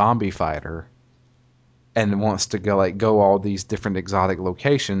zombie fighter and wants to go all these different exotic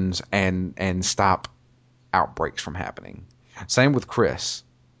locations and stop outbreaks from happening. Same with Chris.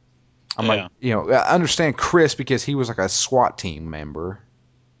 I'm like, Yeah. I understand Chris because he was like a SWAT team member.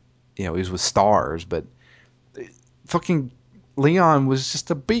 He was with stars, but fucking Leon was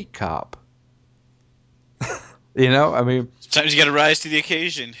just a beat cop. I mean, Sometimes you got to rise to the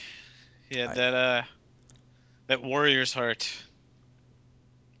occasion. He had that warrior's heart.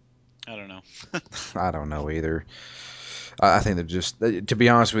 I don't know. I don't know either. I think they're just, to be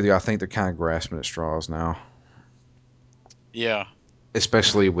honest with you, I think they're kind of grasping at straws now, Yeah,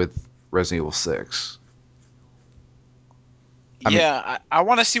 especially with Resident Evil 6. I mean, yeah. I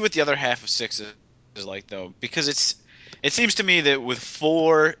want to see what the other half of six is like though, because it seems to me that with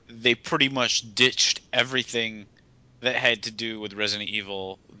four they pretty much ditched everything that had to do with Resident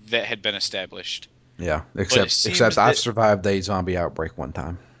Evil that had been established. yeah, But it except seems I've that survived a zombie outbreak one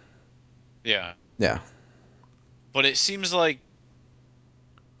time. yeah, Yeah, but it seems like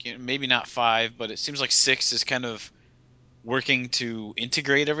maybe not five, but it seems like six is kind of working to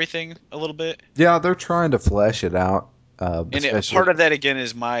integrate everything a little bit. yeah, they're trying to flesh it out, And especially. part of that again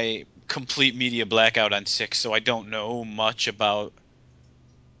is my complete media blackout on six, so I don't know much about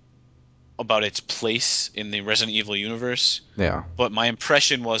its place in the Resident Evil universe. Yeah, But my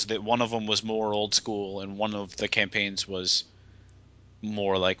impression was that one of them was more old school, and one of the campaigns was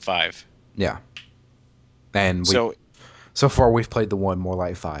more like five. yeah, and we So so far we've played the one more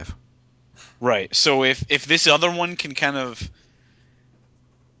like five. right. So if this other one can kind of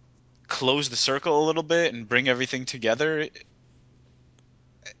close the circle a little bit and bring everything together,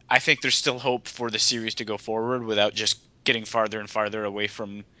 I think there's still hope for the series to go forward without just getting farther and farther away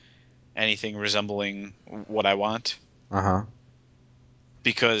from anything resembling what I want. Uh huh.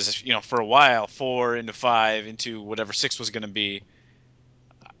 Because, for a while, four into five into whatever six was going to be,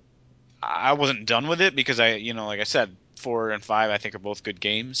 I wasn't done with it because like I said, four and five I think are both good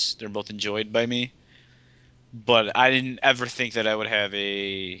games. They're both enjoyed by me. But I didn't ever think that I would have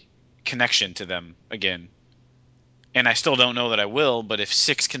a connection to them again. And I still don't know that I will, but if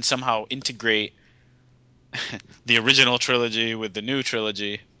six can somehow integrate the original trilogy with the new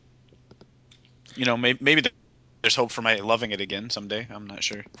trilogy, maybe there's hope for my loving it again someday. I'm not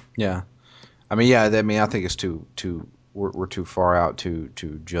sure. Yeah. I mean, yeah. I mean, I think it's too. We're too far out to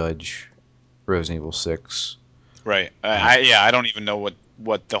judge Resident Evil 6. Right. Uh, Yeah, I don't even know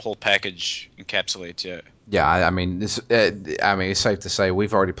what the whole package encapsulates yet. yeah, I mean, I mean, it's safe to say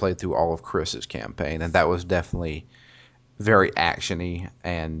we've already played through all of Chris's campaign, and that was definitely very actiony.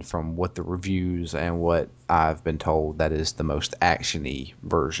 And from what the reviews and what I've been told, that is the most actiony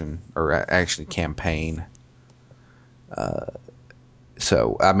version or actually campaign.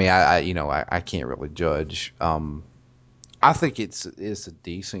 So, I mean, I can't really judge. I think it's a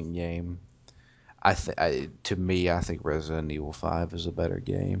decent game. To me, I think Resident Evil 5 is a better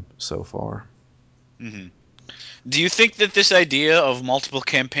game so far. hmm Do you think that this idea of multiple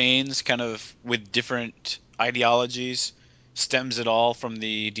campaigns, kind of with different ideologies, stems at all from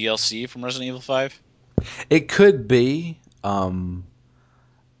the DLC from Resident Evil 5? It could be.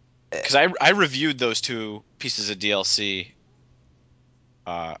 Because I reviewed those two pieces of DLC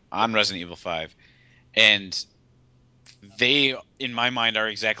on Resident Evil 5, and they, in my mind, are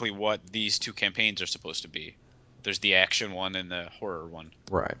exactly what these two campaigns are supposed to be. There's the action one and the horror one.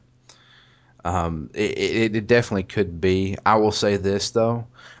 Right. It definitely could be. I will say this though,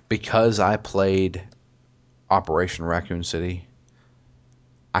 because I played Operation Raccoon City,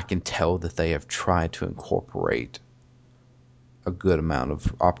 I can tell that they have tried to incorporate a good amount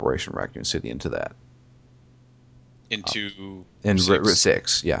of Operation Raccoon City into that. Into In six.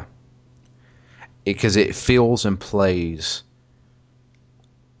 6, yeah, because it feels and plays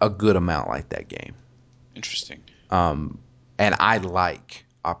a good amount like that game. Interesting. Um, and I like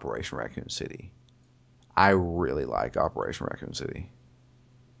Operation Raccoon City. I really like Operation Raccoon City.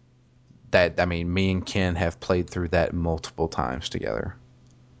 That I mean, me and Ken have played through that multiple times together,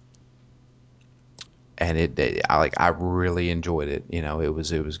 and I really enjoyed it.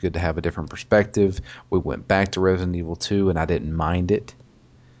 It was good to have a different perspective. We went back to Resident Evil 2, and I didn't mind it.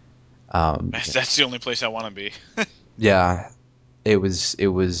 Um, That's the only place I want to be. yeah, it was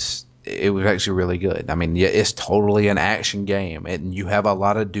actually really good. I mean, yeah, it's totally an action game, and you have a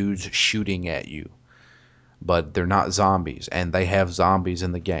lot of dudes shooting at you, but they're not zombies, and they have zombies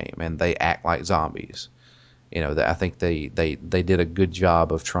in the game, and they act like zombies. I think they did a good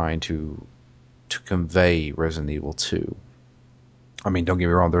job of trying to convey Resident Evil 2. I mean, don't get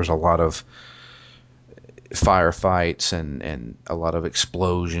me wrong, there's a lot of firefights and a lot of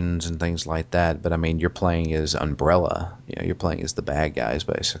explosions and things like that, but I mean, you're playing as Umbrella. You're playing as the bad guys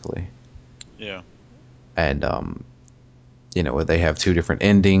basically. Yeah. And they have two different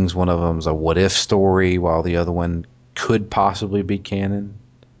endings. One of them's a what if story, while the other one could possibly be canon,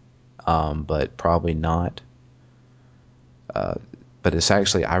 but probably not. Uh, but it's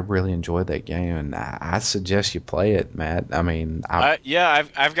actually, I really enjoyed that game, and I suggest you play it, Matt. I mean, Yeah,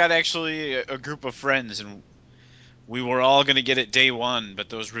 I've got actually a group of friends, and we were all gonna get it day one, but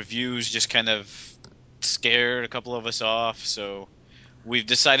those reviews just kind of scared a couple of us off. So we've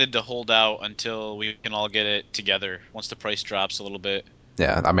decided to hold out until we can all get it together once the price drops a little bit.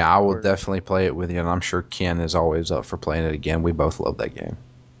 Yeah, I mean, I will Or definitely play it with you, and I'm sure Ken is always up for playing it again. We both love that game.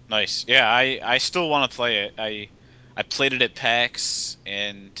 nice. Yeah, I still want to play it. I played it at PAX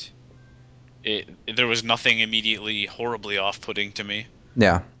and it there was nothing immediately horribly off-putting to me.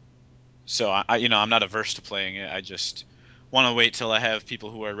 Yeah, So I'm not averse to playing it. I just want to wait till I have people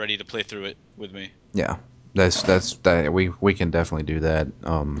who are ready to play through it with me. yeah. That we can definitely do that.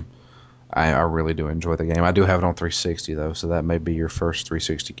 I really do enjoy the game. I do have it on 360 though, so that may be your first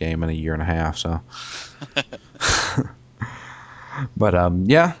 360 game in a year and a half. So, but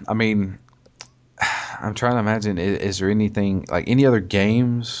yeah. I mean, I'm trying to imagine. Is there anything like any other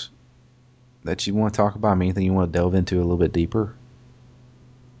games that you want to talk about? I mean, anything you want to delve into a little bit deeper?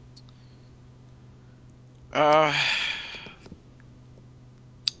 Uh,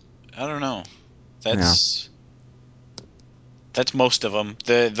 I don't know. Yeah, That's that's most of them.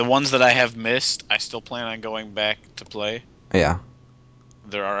 The ones that I have missed, I still plan on going back to play. yeah,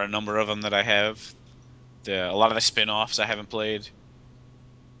 There are a number of them that I have. A lot of the spin-offs I haven't played.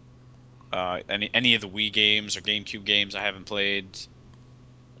 Any of the Wii games or GameCube games I haven't played.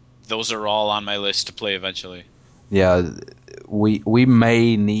 Those are all on my list to play eventually. yeah. We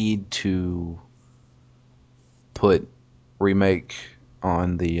may need to put remake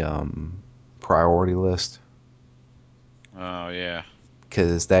on the priority list Oh yeah.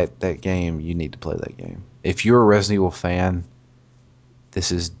 because that game you need to play that game. If you're a Resident Evil fan,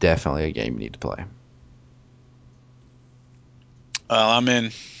 this is definitely a game you need to play. I'm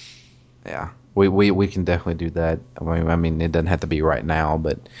in. Yeah, we can definitely do that. I mean, it doesn't have to be right now,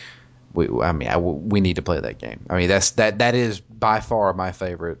 but we need to play that game. I mean, that is by far my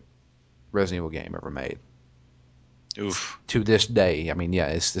favorite Resident Evil game ever made. Oof. To this day, I mean, yeah,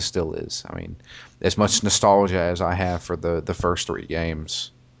 it still is. I mean, as much nostalgia as I have for the first three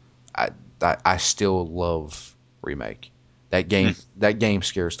games, I, I still love remake. Hmm. That game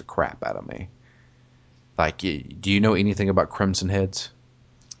scares the crap out of me. Like, do you know anything about Crimson Heads?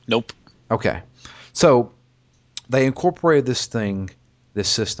 Nope. Okay, so they incorporated this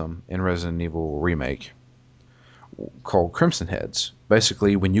system in Resident Evil Remake called Crimson Heads.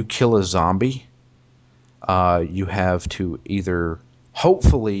 Basically, when you kill a zombie, you have to either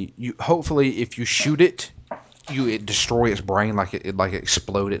hopefully if you shoot it, it destroy its brain, like it like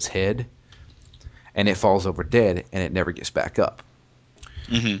explode its head, and it falls over dead and it never gets back up.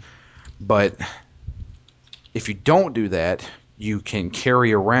 Hmm. But if you don't do that, you can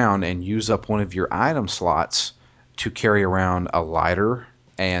carry around and use up one of your item slots to carry around a lighter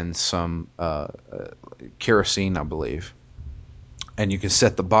and some kerosene, I believe, and you can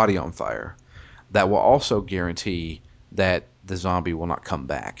set the body on fire. That will also guarantee that the zombie will not come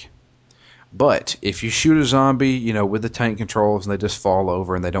back. But if you shoot a zombie, with the tank controls and they just fall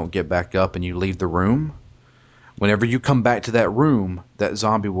over and they don't get back up and you leave the room, whenever you come back to that room, that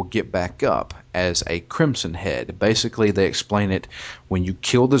zombie will get back up as a crimson head. Basically, they explain it when you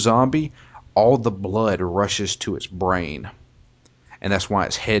kill the zombie, all the blood rushes to its brain, and that's why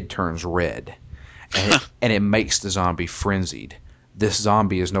its head turns red, and it makes the zombie frenzied. This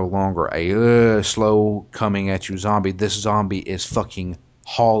zombie is no longer a slow coming at you zombie. This zombie is fucking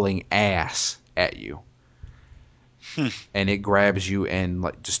hauling ass at you, and it grabs you and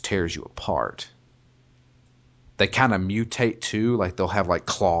like just tears you apart. They kind of mutate too, like they'll have like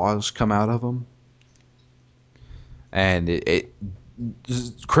claws come out of them, and it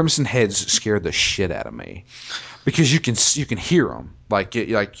Crimson Heads scared the shit out of me because you can hear them like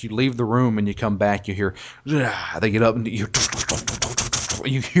you leave the room and you come back, you hear they get up and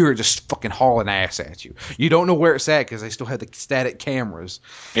you hear it just fucking hauling ass at you. You don't know where it's at because they still have the static cameras.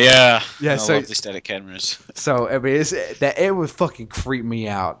 Yeah, Yeah, I love the static cameras. I mean it would fucking creep me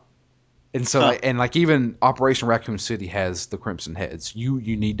out. And so Huh. like even Operation Raccoon City has the Crimson Heads. You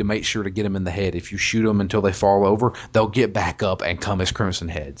need to make sure to get them in the head. If you shoot them until they fall over, they'll get back up and come as Crimson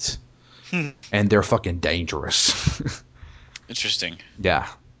Heads, Hmm. and they're fucking dangerous. Interesting. Yeah.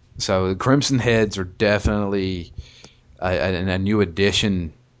 So the Crimson Heads are definitely a new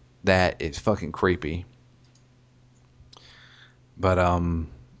addition that is fucking creepy. But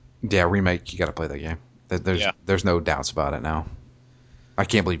yeah, remake. You got to play that game. Yeah. There's no doubts about it now. I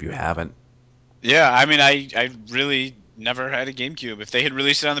can't believe you haven't. Yeah, I mean, I really never had a GameCube. If they had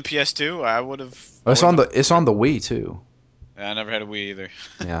released it on the PS2, I It's would have on went the through it. Wii too. I never had a Wii either.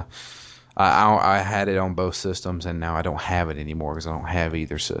 Yeah. I had it on both systems, and now I don't have it anymore because I don't have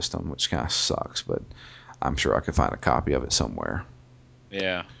either system, which kind of sucks. But I'm sure I could find a copy of it somewhere.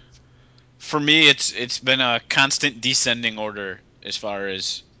 Yeah. For me, it's been a constant descending order as far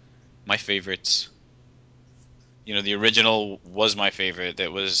as my favorites. The original was my favorite.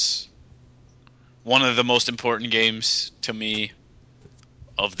 That was one of the most important games to me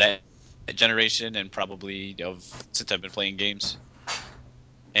of that generation, and probably of since I've been playing games.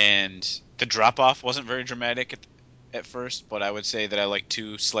 And the drop off wasn't very dramatic at first, but I would say that I like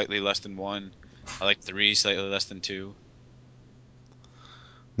two slightly less than one. I like three slightly less than two,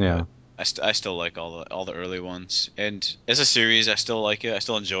 Yeah. but I still like all the early ones. And as a series, I still like it. I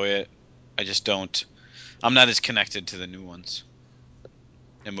still enjoy it. I just don't. I'm not as connected to the new ones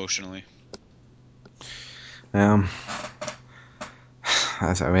emotionally. Um, I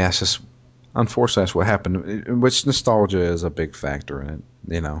mean, that's just unfortunately that's what happened. Which nostalgia is a big factor in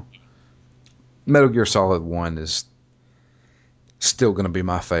it. Metal Gear Solid One is still going to be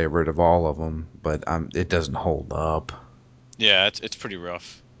my favorite of all of them, but it doesn't hold up. Yeah, it's pretty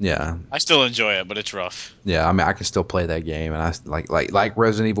rough. Yeah, I still enjoy it, but it's rough. yeah. I mean, I can still play that game, and I like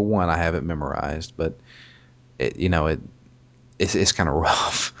Resident Evil One. I have it memorized, but it's kind of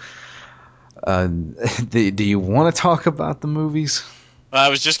rough. Uh, do you want to talk about the movies? I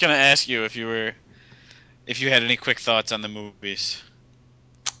was just gonna ask you if you had any quick thoughts on the movies.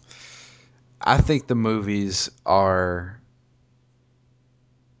 I think the movies are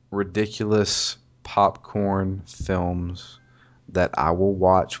ridiculous popcorn films that I will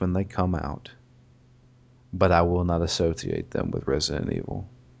watch when they come out, but I will not associate them with Resident Evil.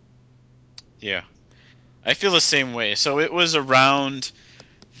 Yeah, I feel the same way. So it was around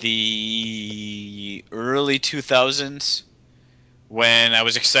the early 2000s when I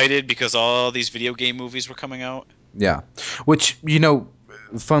was excited because all these video game movies were coming out. Yeah. Which,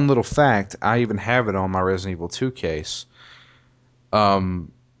 fun little fact, I even have it on my Resident Evil 2 case.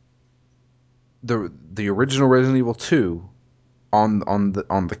 Um the original Resident Evil 2 on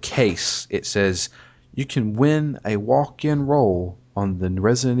the case it says you can win a walk-in role on the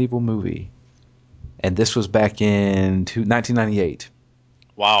Resident Evil movie. And this was back in 1998.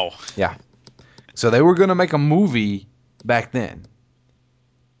 Wow. Yeah. So they were going to make a movie back then,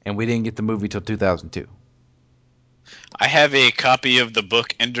 and we didn't get the movie till 2002. I have a copy of the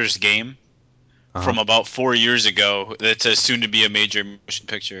book Ender's Game Uh-huh. from about 4 years ago that says soon to be a major motion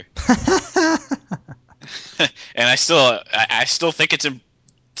picture. And I still think it's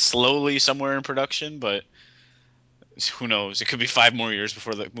slowly somewhere in production, but who knows? It could be 5 more years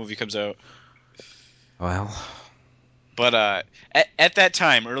before the movie comes out. Well, But at that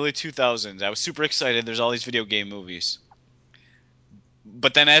time, early 2000s, I was super excited. There's all these video game movies.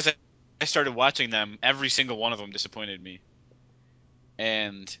 But then as I started watching them, every single one of them disappointed me.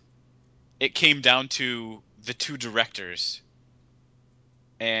 And it came down to the two directors.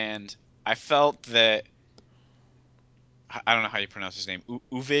 And I felt that I don't know how you pronounce his name.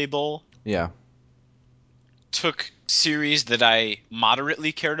 Uwe Boll yeah. took series that I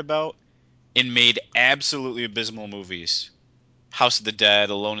moderately cared about and made absolutely abysmal movies. House of the Dead,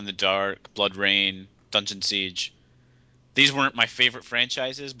 Alone in the Dark, Blood Rain, Dungeon Siege. These weren't my favorite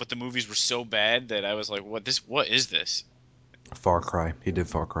franchises, but the movies were so bad that I was like, what is this? Far Cry. He did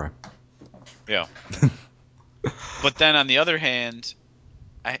Far Cry. Yeah. But then on the other hand,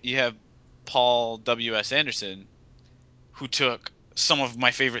 you have Paul W.S. Anderson, who took some of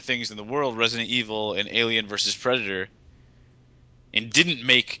my favorite things in the world, Resident Evil and Alien versus Predator, and didn't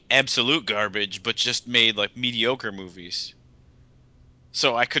make absolute garbage, but just made like mediocre movies.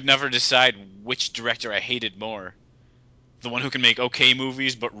 So I could never decide which director I hated more. The one who can make okay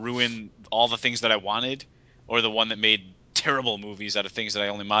movies but ruin all the things that I wanted, or the one that made terrible movies out of things that I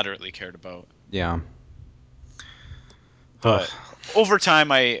only moderately cared about. Yeah. Ugh. But over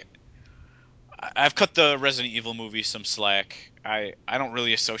time I've cut the Resident Evil movies some slack. I don't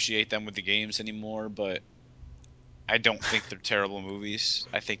really associate them with the games anymore, but I don't think they're terrible movies.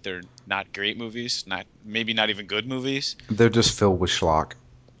 I think they're not great movies, not maybe not even good movies. They're just filled with schlock.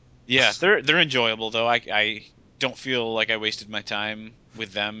 Yeah, they're enjoyable though. I don't feel like I wasted my time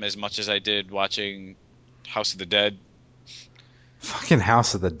with them as much as I did watching House of the Dead. Fucking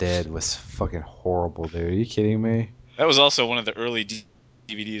House of the Dead was fucking horrible, dude. Are you kidding me? That was also one of the early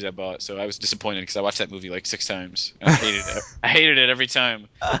DVDs I bought, so I was disappointed because I watched that movie like 6 times and I hated it. I hated it every time.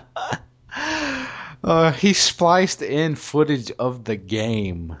 He spliced in footage of the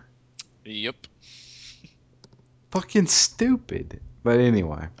game. Yep. Fucking stupid. But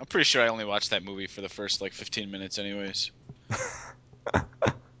anyway. I'm pretty sure I only watched that movie for the first like 15 minutes anyways.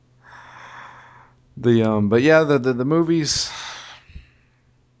 But yeah, the movies.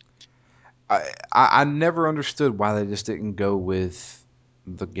 I never understood why they just didn't go with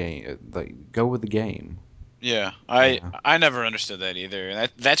the game. Like go with the game. Yeah, Yeah, I never understood that either.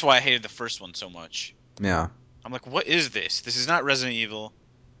 And that's why I hated the first one so much. yeah, I'm like, what is this? This is not Resident Evil.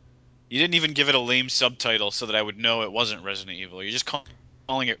 You didn't even give it a lame subtitle so that I would know it wasn't Resident Evil. You're just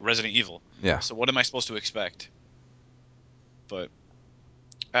calling it Resident Evil. yeah. So what am I supposed to expect? But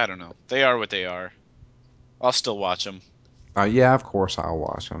I don't know. They are what they are. I'll still watch them. Yeah, of course I'll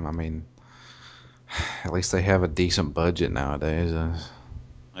watch them. I mean, at least they have a decent budget nowadays.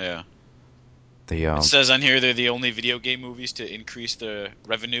 Yeah. The It says on here they're the only video game movies to increase the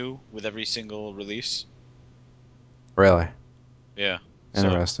revenue with every single release. Really Yeah. So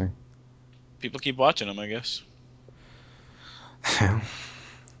interesting. people keep watching them, I guess. I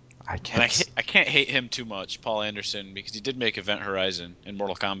And can't. I can't hate him too much, Paul Anderson, because he did make Event Horizon and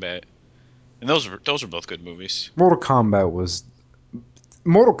Mortal Kombat, and those were both good movies. Mortal Kombat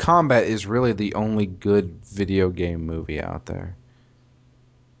is really the only good video game movie out there.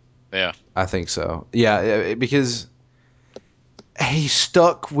 Yeah. I think so. Yeah, because he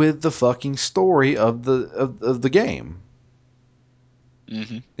stuck with the fucking story of the game.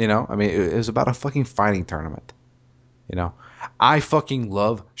 Hmm. You know, I mean, it was about a fucking fighting tournament. You know, I fucking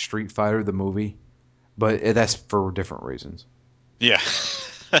love Street Fighter the movie, but that's for different reasons. Yeah.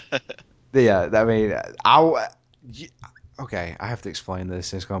 Yeah, I mean, I okay, I have to explain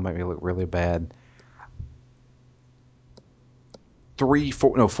this. It's gonna make me look really bad.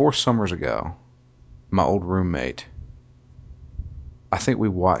 4 summers ago, my old roommate, I think we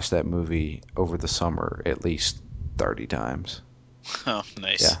watched that movie over the summer at least 30 times. Oh, Yeah.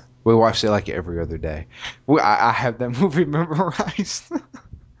 nice. We watched it like every other day. I have that movie memorized.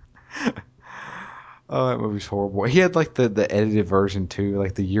 Oh, that movie's horrible. He had like the edited version too,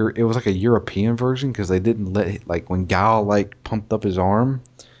 like it was like a European version because they didn't like when Gal like pumped up his arm,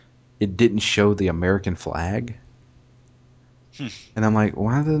 it didn't show the American flag. Hmm. And I'm like,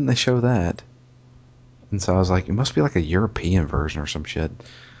 why didn't they show that? And so I was like, it must be like a European version or some shit.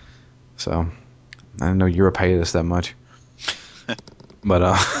 So I didn't know Europe hated us that much. But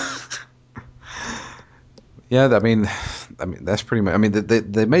yeah, I mean that's pretty much. I mean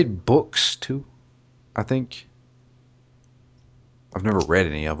they made books too. I think I've never read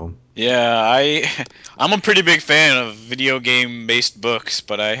any of them. Yeah, I'm a pretty big fan of video game based books,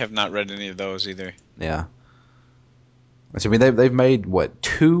 but I have not read any of those either. Yeah, so, I mean they've made what,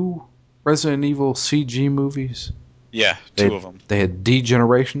 two Resident Evil CG movies. Yeah, They two of them. they had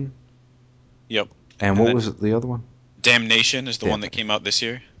Degeneration, Yep. and And what then was the other one? Damnation is the one that Damnation. came out this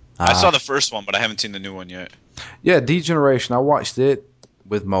year. I Uh, saw the first one, but I haven't seen the new one yet. yeah, Degeneration. I watched it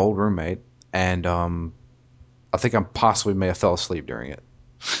with my old roommate, and I think I possibly may have fell asleep during it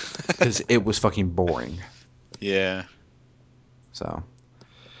because it was fucking boring. Yeah. So,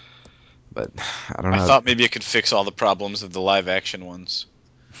 but I don't I know. thought maybe it could fix all the problems of the live action ones,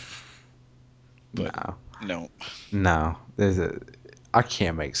 but No, no. no. I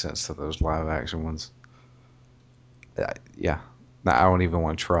can't make sense to those live action ones. Yeah, no, I don't even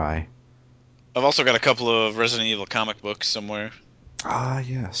want to try. I've also got a couple of Resident Evil comic books somewhere. Ah,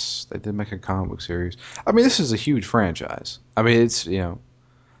 yes, they did make a comic book series. I mean, this is a huge franchise. I mean, it's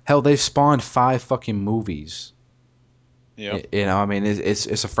hell, they've spawned 5 fucking movies. Yep. I mean,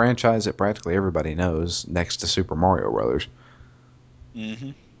 it's a franchise that practically everybody knows next to Super Mario Brothers.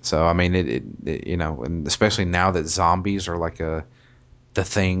 Hmm. So I mean, and especially now that zombies are like the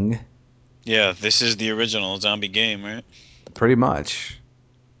thing, Yeah, this is the original zombie game, right? pretty much.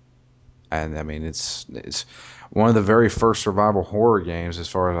 And I mean, it's one of the very first survival horror games, as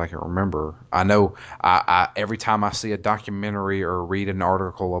far as I can remember. I know I every time I see a documentary or read an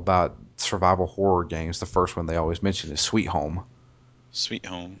article about survival horror games, the first one they always mention is Sweet Home. Sweet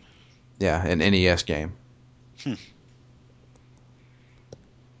Home. Yeah, an NES game. Hmm.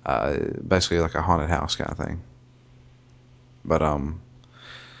 Basically like a haunted house kind of thing. But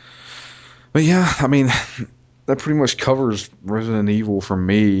but yeah, I mean, that pretty much covers Resident Evil for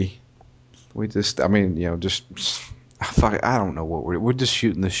me. I mean, just fuck it, I don't know what we're just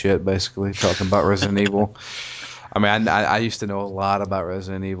shooting the shit, basically talking about Resident Evil. I mean, I used to know a lot about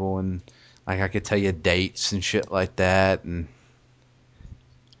Resident Evil, and like I could tell you dates and shit like that, and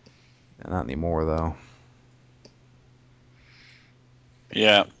not anymore though.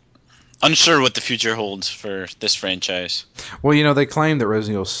 Yeah. Unsure what the future holds for this franchise. Well, they claim that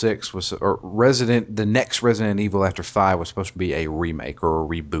Resident Evil 6 was, or the next Resident Evil after 5 was supposed to be a remake or a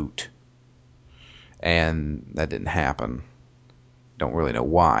reboot, and that didn't happen. Don't really know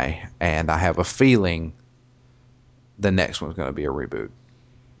why, and I have a feeling the next one's going to be a reboot,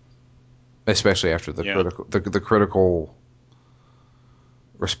 especially after Yeah. the critical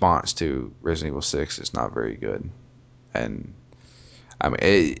response to Resident Evil 6 is not very good. And I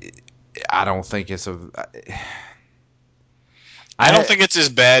mean, I don't think it's a. I don't I think it's as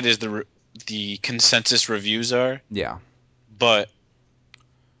bad as the consensus reviews are, yeah, but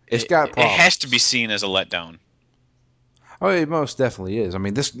it's got it has to be problems. seen as a letdown. Oh, it most definitely is. I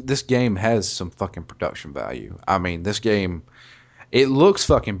mean, this game has some fucking production value. I mean, this game it looks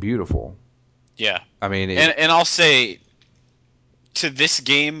fucking beautiful. Yeah, I mean, and I'll say to this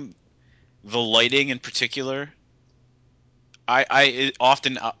game, the lighting in particular, I it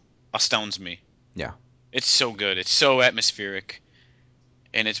often astounds me. yeah, It's so good. It's so atmospheric,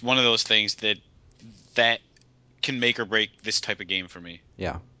 and it's one of those things that can make or break this type of game for me.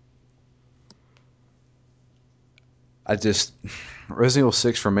 yeah. I just Resident Evil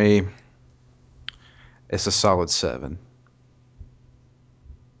 6 for me, it's a solid 7.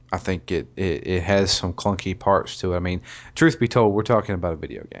 I think it has some clunky parts to it. I mean, truth be told, we're talking about a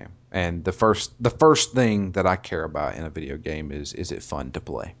video game, and the first thing that I care about in a video game is it fun to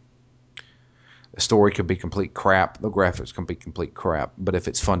play. The story could be complete crap, the graphics can be complete crap, but if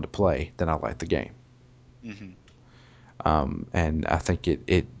it's fun to play, then I like the game. Hmm. And I think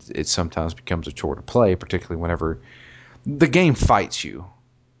it sometimes becomes a chore to play, particularly whenever the game fights you.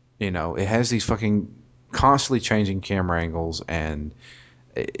 You know, it has these fucking constantly changing camera angles, and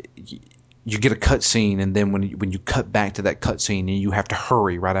you get a cutscene, and then when you cut back to that cutscene, and you have to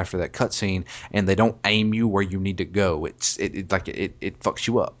hurry right after that cutscene, and they don't aim you where you need to go. It fucks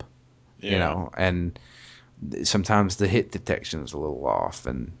you up, you Yeah. know. And sometimes the hit detection is a little off,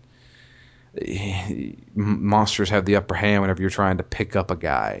 and monsters have the upper hand whenever you're trying to pick up a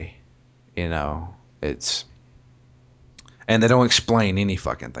guy. You know, it's and they don't explain any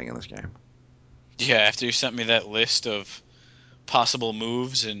fucking thing in this game. Yeah, after you sent me that list of possible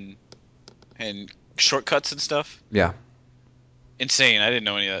moves and shortcuts and stuff, Yeah, insane. I didn't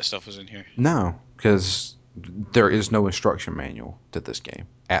know any of that stuff was in here. no, because there is no instruction manual to this game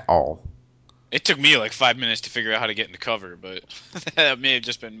at all. It took me like 5 minutes to figure out how to get into cover, but that may have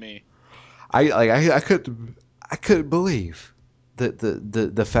just been me. I couldn't believe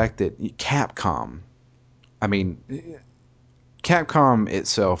the fact that Capcom. I mean, Capcom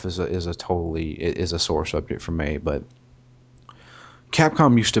itself is a totally is a sore subject for me, but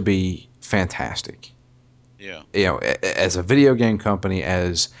Capcom used to be fantastic. Yeah. You know, as a video game company,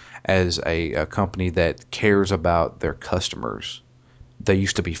 as a company that cares about their customers, they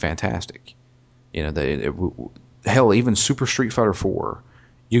used to be fantastic. You know, hell, even Super Street Fighter 4.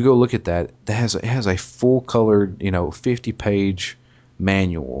 You go look at that. It has a full colored, 50-page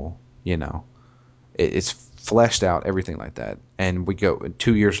manual. You know, it's fleshed out, everything like that. And we go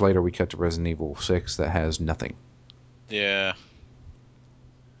 2 years later, we cut to Resident Evil 6 that has nothing. Yeah.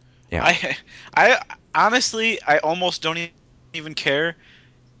 Yeah, I I honestly I almost don't even care,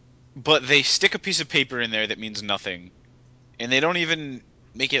 but they stick a piece of paper in there that means nothing, and they don't even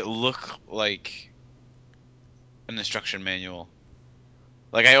make it look like an instruction manual.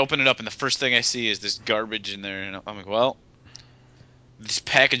 Like I open it up and the first thing I see is this garbage in there, and I'm like, well, this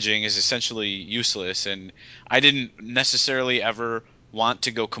packaging is essentially useless, and I didn't necessarily ever want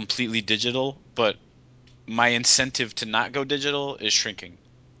to go completely digital, but my incentive to not go digital is shrinking.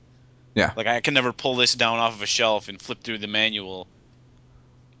 yeah, Like I can never pull this down off of a shelf and flip through the manual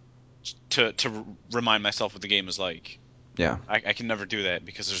to remind myself what the game is like. yeah. I can never do that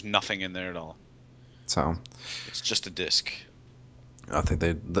because there's nothing in there at all. So It's just a disc. I think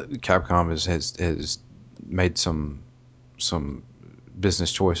Capcom has made some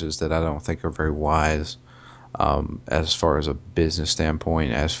business choices that I don't think are very wise, as far as a business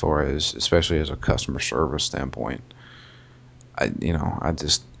standpoint, as far as especially as a customer service standpoint. I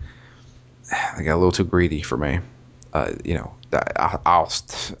just I got a little too greedy for me. I'll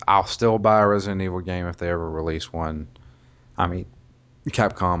still buy a Resident Evil game if they ever release one. I mean,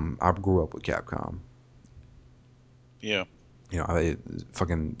 Capcom. I grew up with Capcom. Yeah. I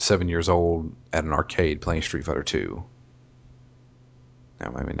fucking 7 years old at an arcade playing Street Fighter 2.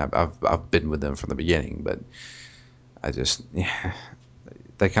 I mean, I've been with them from the beginning, but I just yeah,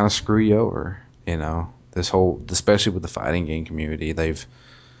 they kind of screw you over. This whole, especially with the fighting game community, they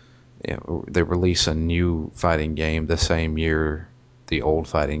release a new fighting game the same year the old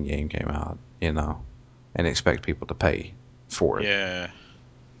fighting game came out. And expect people to pay for it. Yeah.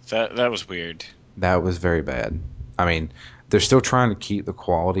 That was weird. That was very bad. I mean, they're still trying to keep the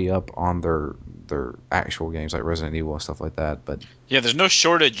quality up on their actual games like Resident Evil and stuff like that, but Yeah, there's no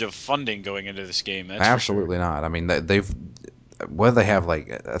shortage of funding going into this game, that's for sure. absolutely not. I mean, they've what they have,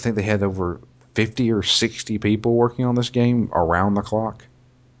 like, I think they had over 50 or 60 people working on this game around the clock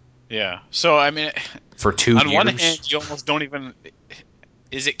Yeah. So I mean, for two on one hand, years. you almost don't even.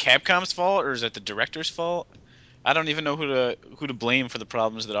 Is it Capcom's fault or is it the director's fault? I don't even know who to blame for the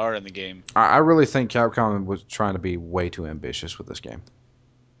problems that are in the game. I really think Capcom was trying to be way too ambitious with this game.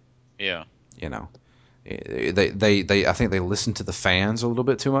 Yeah. You know, they I think they listened to the fans a little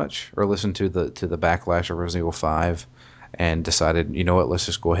bit too much, or listened to the backlash of Resident Evil 5, and decided, you know what, let's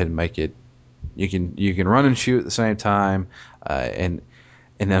just go ahead and make it. You can run and shoot at the same time, and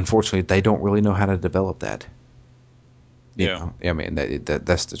unfortunately they don't really know how to develop that. Yeah. I mean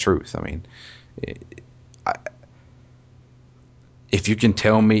that's the truth. I mean, I, if you can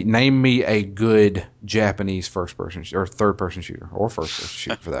name me a good Japanese first person or third person shooter, or first person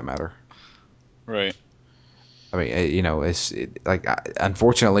shooter for that matter. Right. I mean,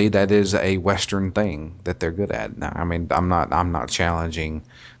 unfortunately, that is a Western thing that they're good at. Now, I mean, I'm not challenging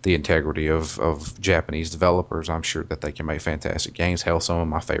the integrity of Japanese developers. I'm sure that they can make fantastic games. Hell, some of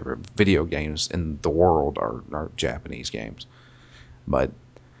my favorite video games in the world are Japanese games. But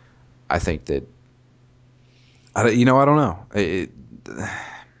I think that, I don't know.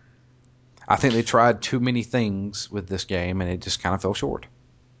 I think they tried too many things with this game, and it just kind of fell short.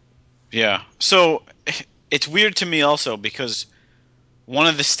 Yeah. So it's weird to me also because one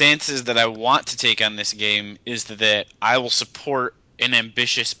of the stances that I want to take on this game is that I will support an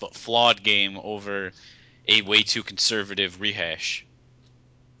ambitious but flawed game over a way too conservative rehash.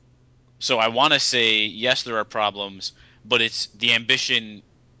 So I want to say yes, there are problems, but it's the ambition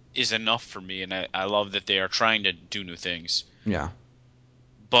is enough for me, and I love that they are trying to do new things. Yeah,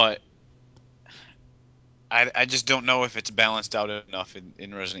 But I just don't know if it's balanced out enough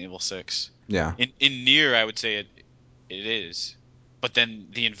in Resident Evil 6. yeah, In Nier, I would say it is, but then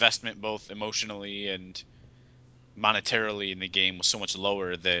the investment both emotionally and monetarily in the game was so much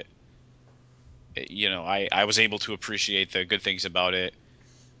lower that I was able to appreciate the good things about it.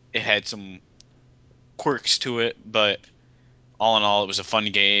 It had some quirks to it, but all in all, it was a fun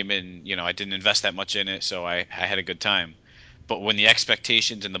game, and I didn't invest that much in it, so I had a good time. But when the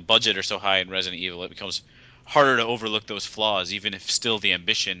expectations and the budget are so high in Resident Evil, it becomes harder to overlook those flaws, even if still the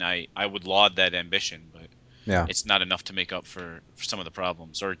ambition, I would laud that ambition, but yeah. it's not enough to make up for some of the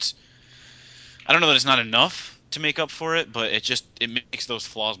problems. Or I don't know that it's not enough to make up for it, but it makes those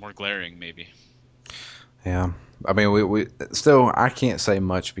flaws more glaring, maybe. Yeah. I mean, we still, I can't say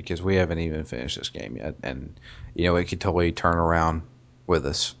much because we haven't even finished this game yet, and it could totally turn around with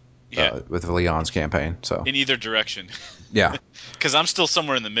us, Yeah, with Leon's campaign. So in either direction. yeah, Because I'm still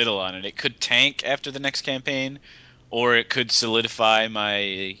somewhere in the middle on it. It could tank after the next campaign, or it could solidify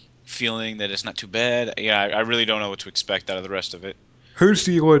my feeling that it's not too bad. Yeah, I really don't know what to expect out of the rest of it. whose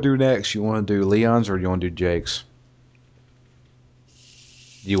do you want to do next? You want to do Leon's or do you want to do Jake's?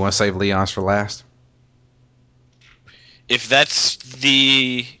 Do you want to save Leon's for last? If that's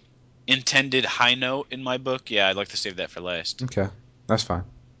the intended high note in my book, yeah, I'd like to save that for last. Okay, that's fine.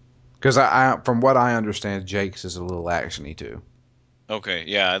 Because from what I understand, Jake's is a little actiony too. Okay,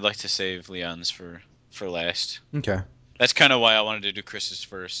 yeah, I'd like to save Leon's for last. Okay. That's kind of why I wanted to do Chris's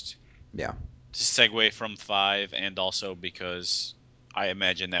first. Yeah. To segue from five, and also because I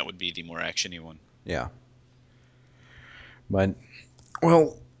imagine that would be the more actiony one. Yeah. But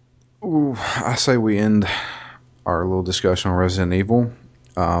well, ooh, I say we end our little discussion on Resident Evil.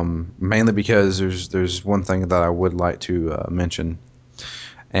 Mainly because there's one thing that I would like to mention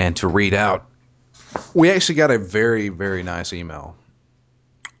and to read out. We actually got a very very nice email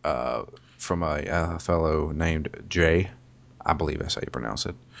uh, from a fellow named Jay. I believe that's how you pronounce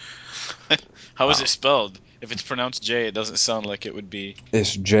it. How is Uh, it spelled? If it's pronounced J, it doesn't sound like it would be.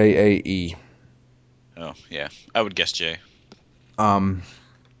 it's Jae. Oh, yeah. I would guess J. Um,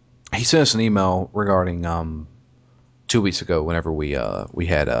 he sent us an email regarding 2 weeks ago whenever we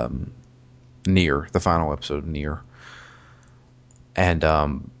had Near the final episode of Near, and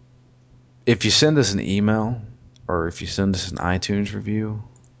if you send us an email or if you send us an iTunes review,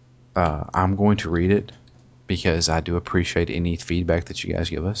 I'm going to read it because I do appreciate any feedback that you guys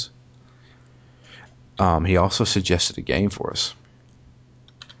give us. He also suggested a game for us.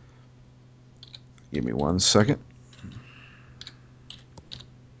 Give me 1 second.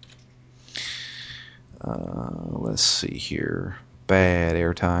 Let's see here. Bad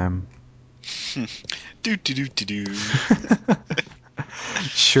airtime. Do do do do do.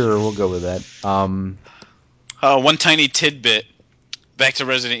 Sure, we'll go with that. One tiny tidbit. Back to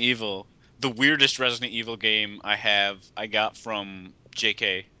Resident Evil. The weirdest Resident Evil game I got from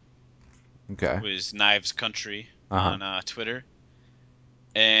JK Okay. was Knives Country Uh huh. on Twitter.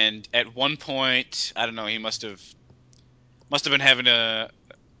 And at one point, I don't know, he must have been having a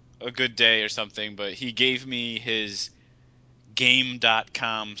good day or something, but he gave me his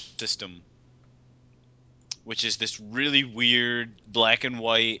game.com system, which is this really weird black and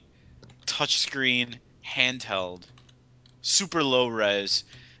white touchscreen handheld, super low res.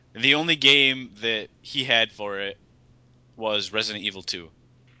 The only game that he had for it was Resident Evil 2.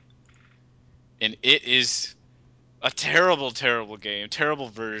 And it is a terrible, terrible game, terrible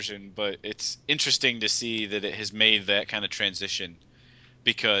version, but it's interesting to see that it has made that kind of transition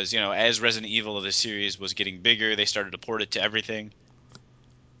because, as Resident Evil of the series was getting bigger, they started to port it to everything.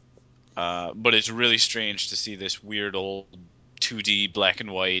 But it's really strange to see this weird old 2D black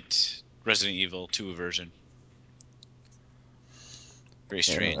and white Resident Evil 2 version. Very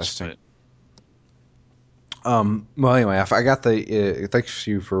Yeah, strange, that's. but Well, anyway, I got the. Thanks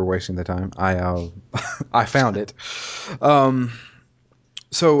you for wasting the time. I found it. Um,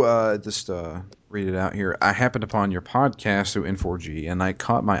 just read it out here. I happened upon your podcast through N4G, and I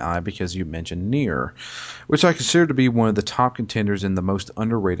caught my eye because you mentioned Nier, which I consider to be one of the top contenders in the most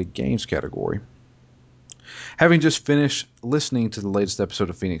underrated games category. Having just finished listening to the latest episode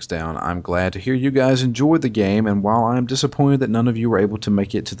of Phoenix Down, I'm glad to hear you guys enjoyed the game, and while I'm disappointed that none of you were able to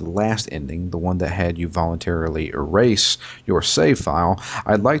make it to the last ending, the one that had you voluntarily erase your save file,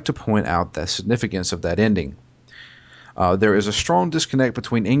 I'd like to point out the significance of that ending. There is a strong disconnect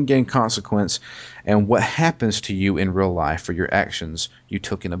between in-game consequence and what happens to you in real life for your actions you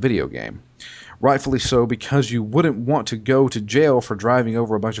took in a video game. Rightfully so, because you wouldn't want to go to jail for driving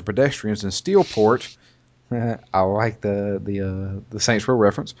over a bunch of pedestrians in Steelport. I like the Saints Row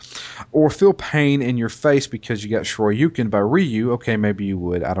reference. Or feel pain in your face because you got Shoryuken by Ryu. Okay, maybe you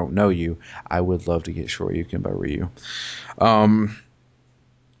would. I don't know you. I would love to get Shoryuken by Ryu.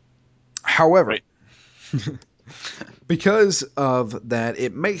 However, right. because of that,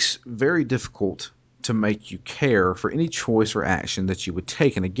 it makes very difficult to make you care for any choice or action that you would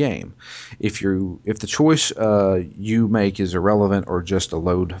take in a game. If the choice you make is irrelevant or just a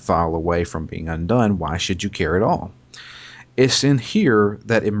load file away from being undone, why should you care at all? It's in here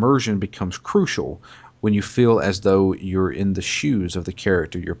that immersion becomes crucial when you feel as though you're in the shoes of the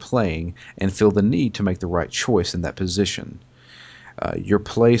character you're playing and feel the need to make the right choice in that position. Your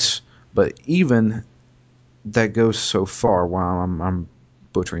place, but even that goes so far. While I'm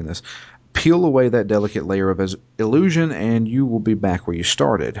butchering this, peel away that delicate layer of illusion, and you will be back where you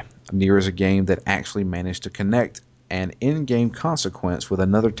started. Nier is a game that actually managed to connect an in-game consequence with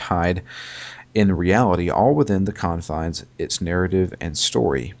another tied in reality, all within the confines its narrative and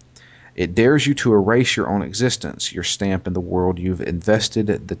story. It dares you to erase your own existence, your stamp in the world you've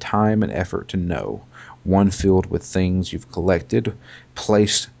invested the time and effort to know, one filled with things you've collected,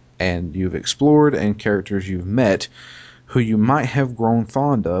 placed, and you've explored, and characters you've met who you might have grown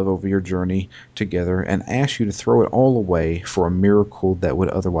fond of over your journey together, and ask you to throw it all away for a miracle that would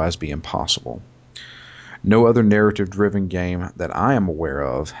otherwise be impossible. No other narrative driven game that I am aware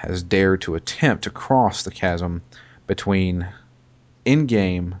of has dared to attempt to cross the chasm between in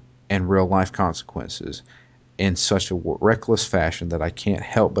game and real life consequences in such a reckless fashion that I can't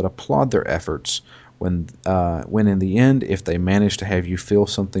help but applaud their efforts when in the end, if they manage to have you feel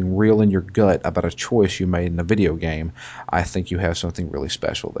something real in your gut about a choice you made in a video game, I think you have something really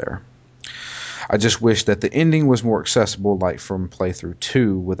special there. I just wish that the ending was more accessible, like from playthrough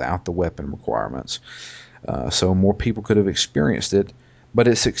 2 without the weapon requirements, so more people could have experienced it. But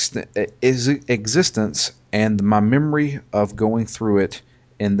its existence and my memory of going through it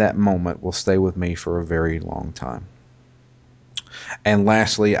in that moment will stay with me for a very long time. And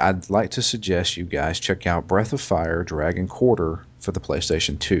lastly, I'd like to suggest you guys check out Breath of Fire Dragon Quarter for the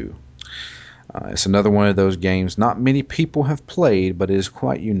PlayStation 2. It's another one of those games not many people have played, but it is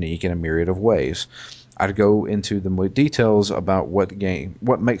quite unique in a myriad of ways. I'd go into the more details about what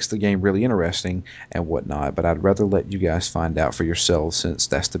makes the game really interesting and whatnot, but I'd rather let you guys find out for yourselves since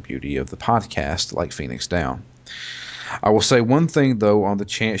that's the beauty of the podcast like Phoenix Down. I will say one thing though on the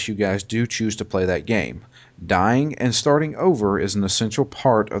chance you guys do choose to play that game. Dying and starting over is an essential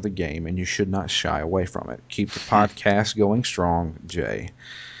part of the game and you should not shy away from it. Keep the podcast going strong, Jay.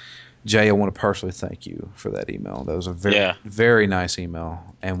 Jay, I want to personally thank you for that email. That was a very, Yeah, very nice email,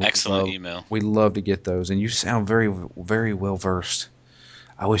 and excellent email. we love to get those. And you sound very, very well versed.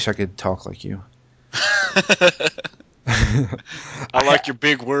 I wish I could talk like you. I like your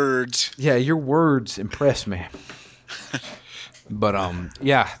big words. Yeah, your words impress me. But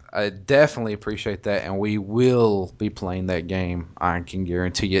yeah, I definitely appreciate that, and we will be playing that game. I can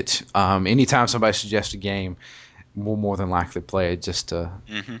guarantee it. Anytime somebody suggests a game, we'll more than likely play it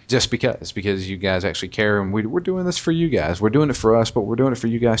Hmm. just because you guys actually care, and we're doing this for you guys. We're doing it for us, but we're doing it for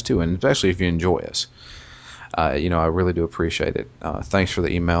you guys too, and especially if you enjoy us. I really do appreciate it. Thanks for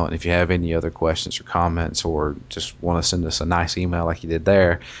the email, and if you have any other questions or comments, or just want to send us a nice email like you did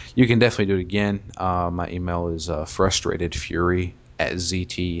there, you can definitely do it again. My email is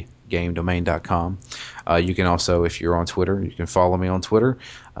frustratedfury@zt gamedomain.com. You can also, if you're on Twitter, you can follow me on Twitter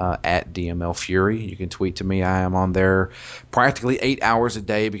at DML Fury. You can tweet to me. I am on there practically 8 hours a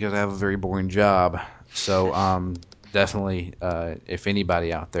day because I have a very boring job. So definitely, if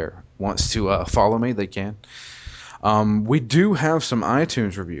anybody out there wants to follow me, they can. We do have some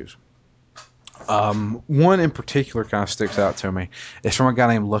iTunes reviews. One in particular kind of sticks out to me. It's from a guy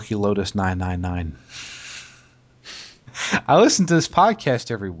named Lucky Lotus 999. I listen to this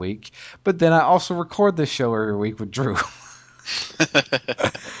podcast every week, but then I also record this show every week with Drew.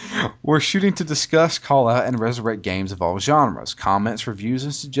 We're shooting to discuss, call out, and resurrect games of all genres. Comments, reviews,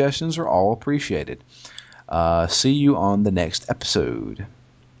 and suggestions are all appreciated. See you on the next episode.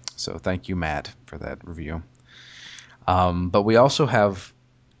 So thank you, Matt, for that review. But we also have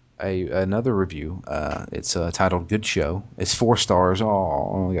another review. It's titled "Good Show." It's 4 stars. Oh,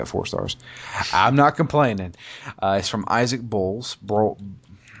 I only got 4 stars. I'm not complaining. It's from Isaac Broyles.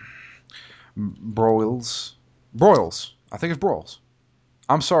 I think it's Broyles.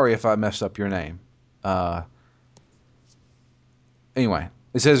 I'm sorry if I messed up your name. Anyway,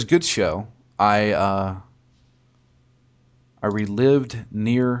 it says "Good Show." I relived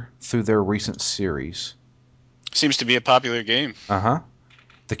Nier through their recent series. Seems to be a popular game. Uh-huh.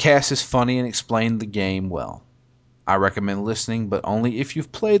 The cast is funny and explained the game well. I recommend listening, but only if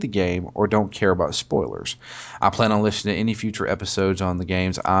you've played the game or don't care about spoilers. I plan on listening to any future episodes on the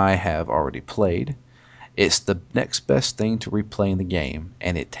games I have already played. It's the next best thing to replaying the game,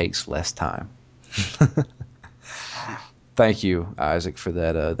 and it takes less time. Thank you, Isaac, for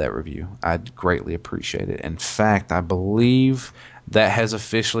that review. I greatly appreciate it. In fact, I believe that has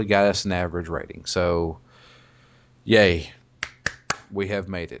officially got us an average rating. So, yay. We have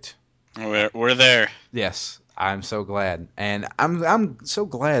made it. We're there. Yes, I'm so glad, and I'm so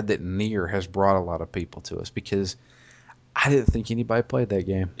glad that Nier has brought a lot of people to us because I didn't think anybody played that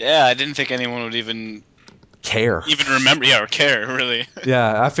game. Yeah, I didn't think anyone would even Care. remember, yeah, or care really.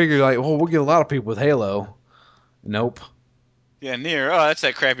 Yeah, I figured like, well, we'll get a lot of people with Halo. Nope. Yeah, Nier. Oh, that's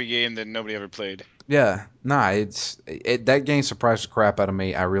that crappy game that nobody ever played. Yeah, nah, that game surprised the crap out of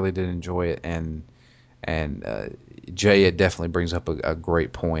me. I really did enjoy it, and Jay, it definitely brings up a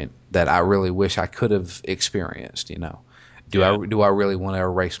great point that I really wish I could have experienced. You know, do I really want to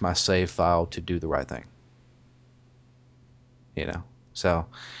erase my save file to do the right thing? You know, so.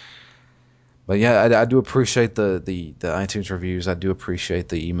 But yeah, I do appreciate the iTunes reviews. I do appreciate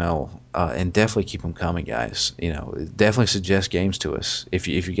the email, and definitely keep them coming, guys. You know, definitely suggest games to us. If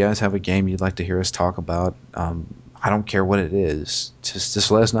you guys have a game you'd like to hear us talk about, I don't care what it is.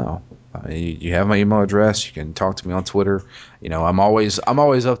 Just let us know. You have my email address. You can talk to me on Twitter. You know, I'm always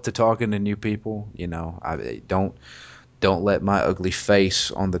up to talking to new people. You know, I don't let my ugly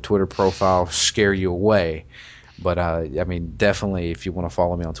face on the Twitter profile scare you away. But I mean, definitely, if you want to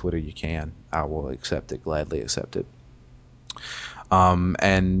follow me on Twitter, you can. I will accept it, gladly accept it.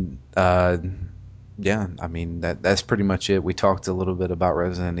 And yeah, I mean that's pretty much it. We talked a little bit about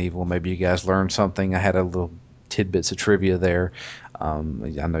Resident Evil. Maybe you guys learned something. I had a little tidbits of trivia there. I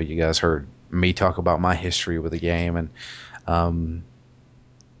know you guys heard me talk about my history with the game, and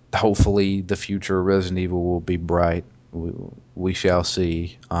hopefully the future of Resident Evil will be bright. We shall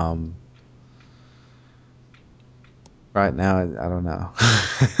see. Right now, I don't know.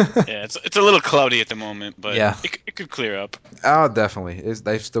 Yeah, it's a little cloudy at the moment, but Yeah. it could clear up. Oh, definitely.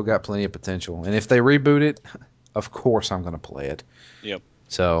 They've still got plenty of potential. And if they reboot it, of course I'm going to play it. Yep.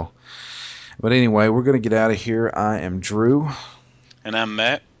 So, but anyway, we're going to get out of here. I am Drew. And I'm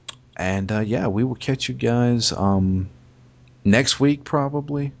Matt. And yeah, we will catch you guys next week,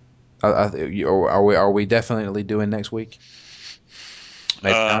 probably. Are we definitely doing next week?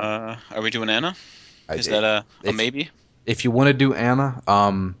 Maybe not. Are we doing Anna? Is I- that a if maybe? if you want to do Anna,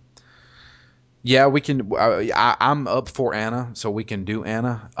 yeah, we can. I'm up for Anna, so we can do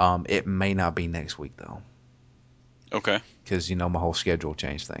Anna. It may not be next week though, Okay. because you know my whole schedule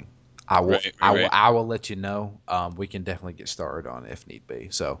change thing. I will, Right. I will, Right. I will let you know. We can definitely get started on it if need be.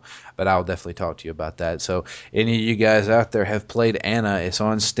 So, but I'll definitely talk to you about that. So, any of you guys out there have played Anna? It's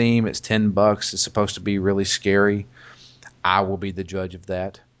on Steam. It's $10. It's supposed to be really scary. I will be the judge of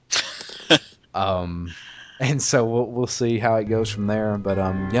that. And so we'll see how it goes from there. But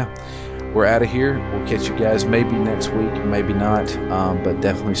yeah, we're out of here. We'll catch you guys maybe next week, maybe not. But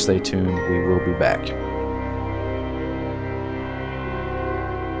definitely stay tuned. We will be back.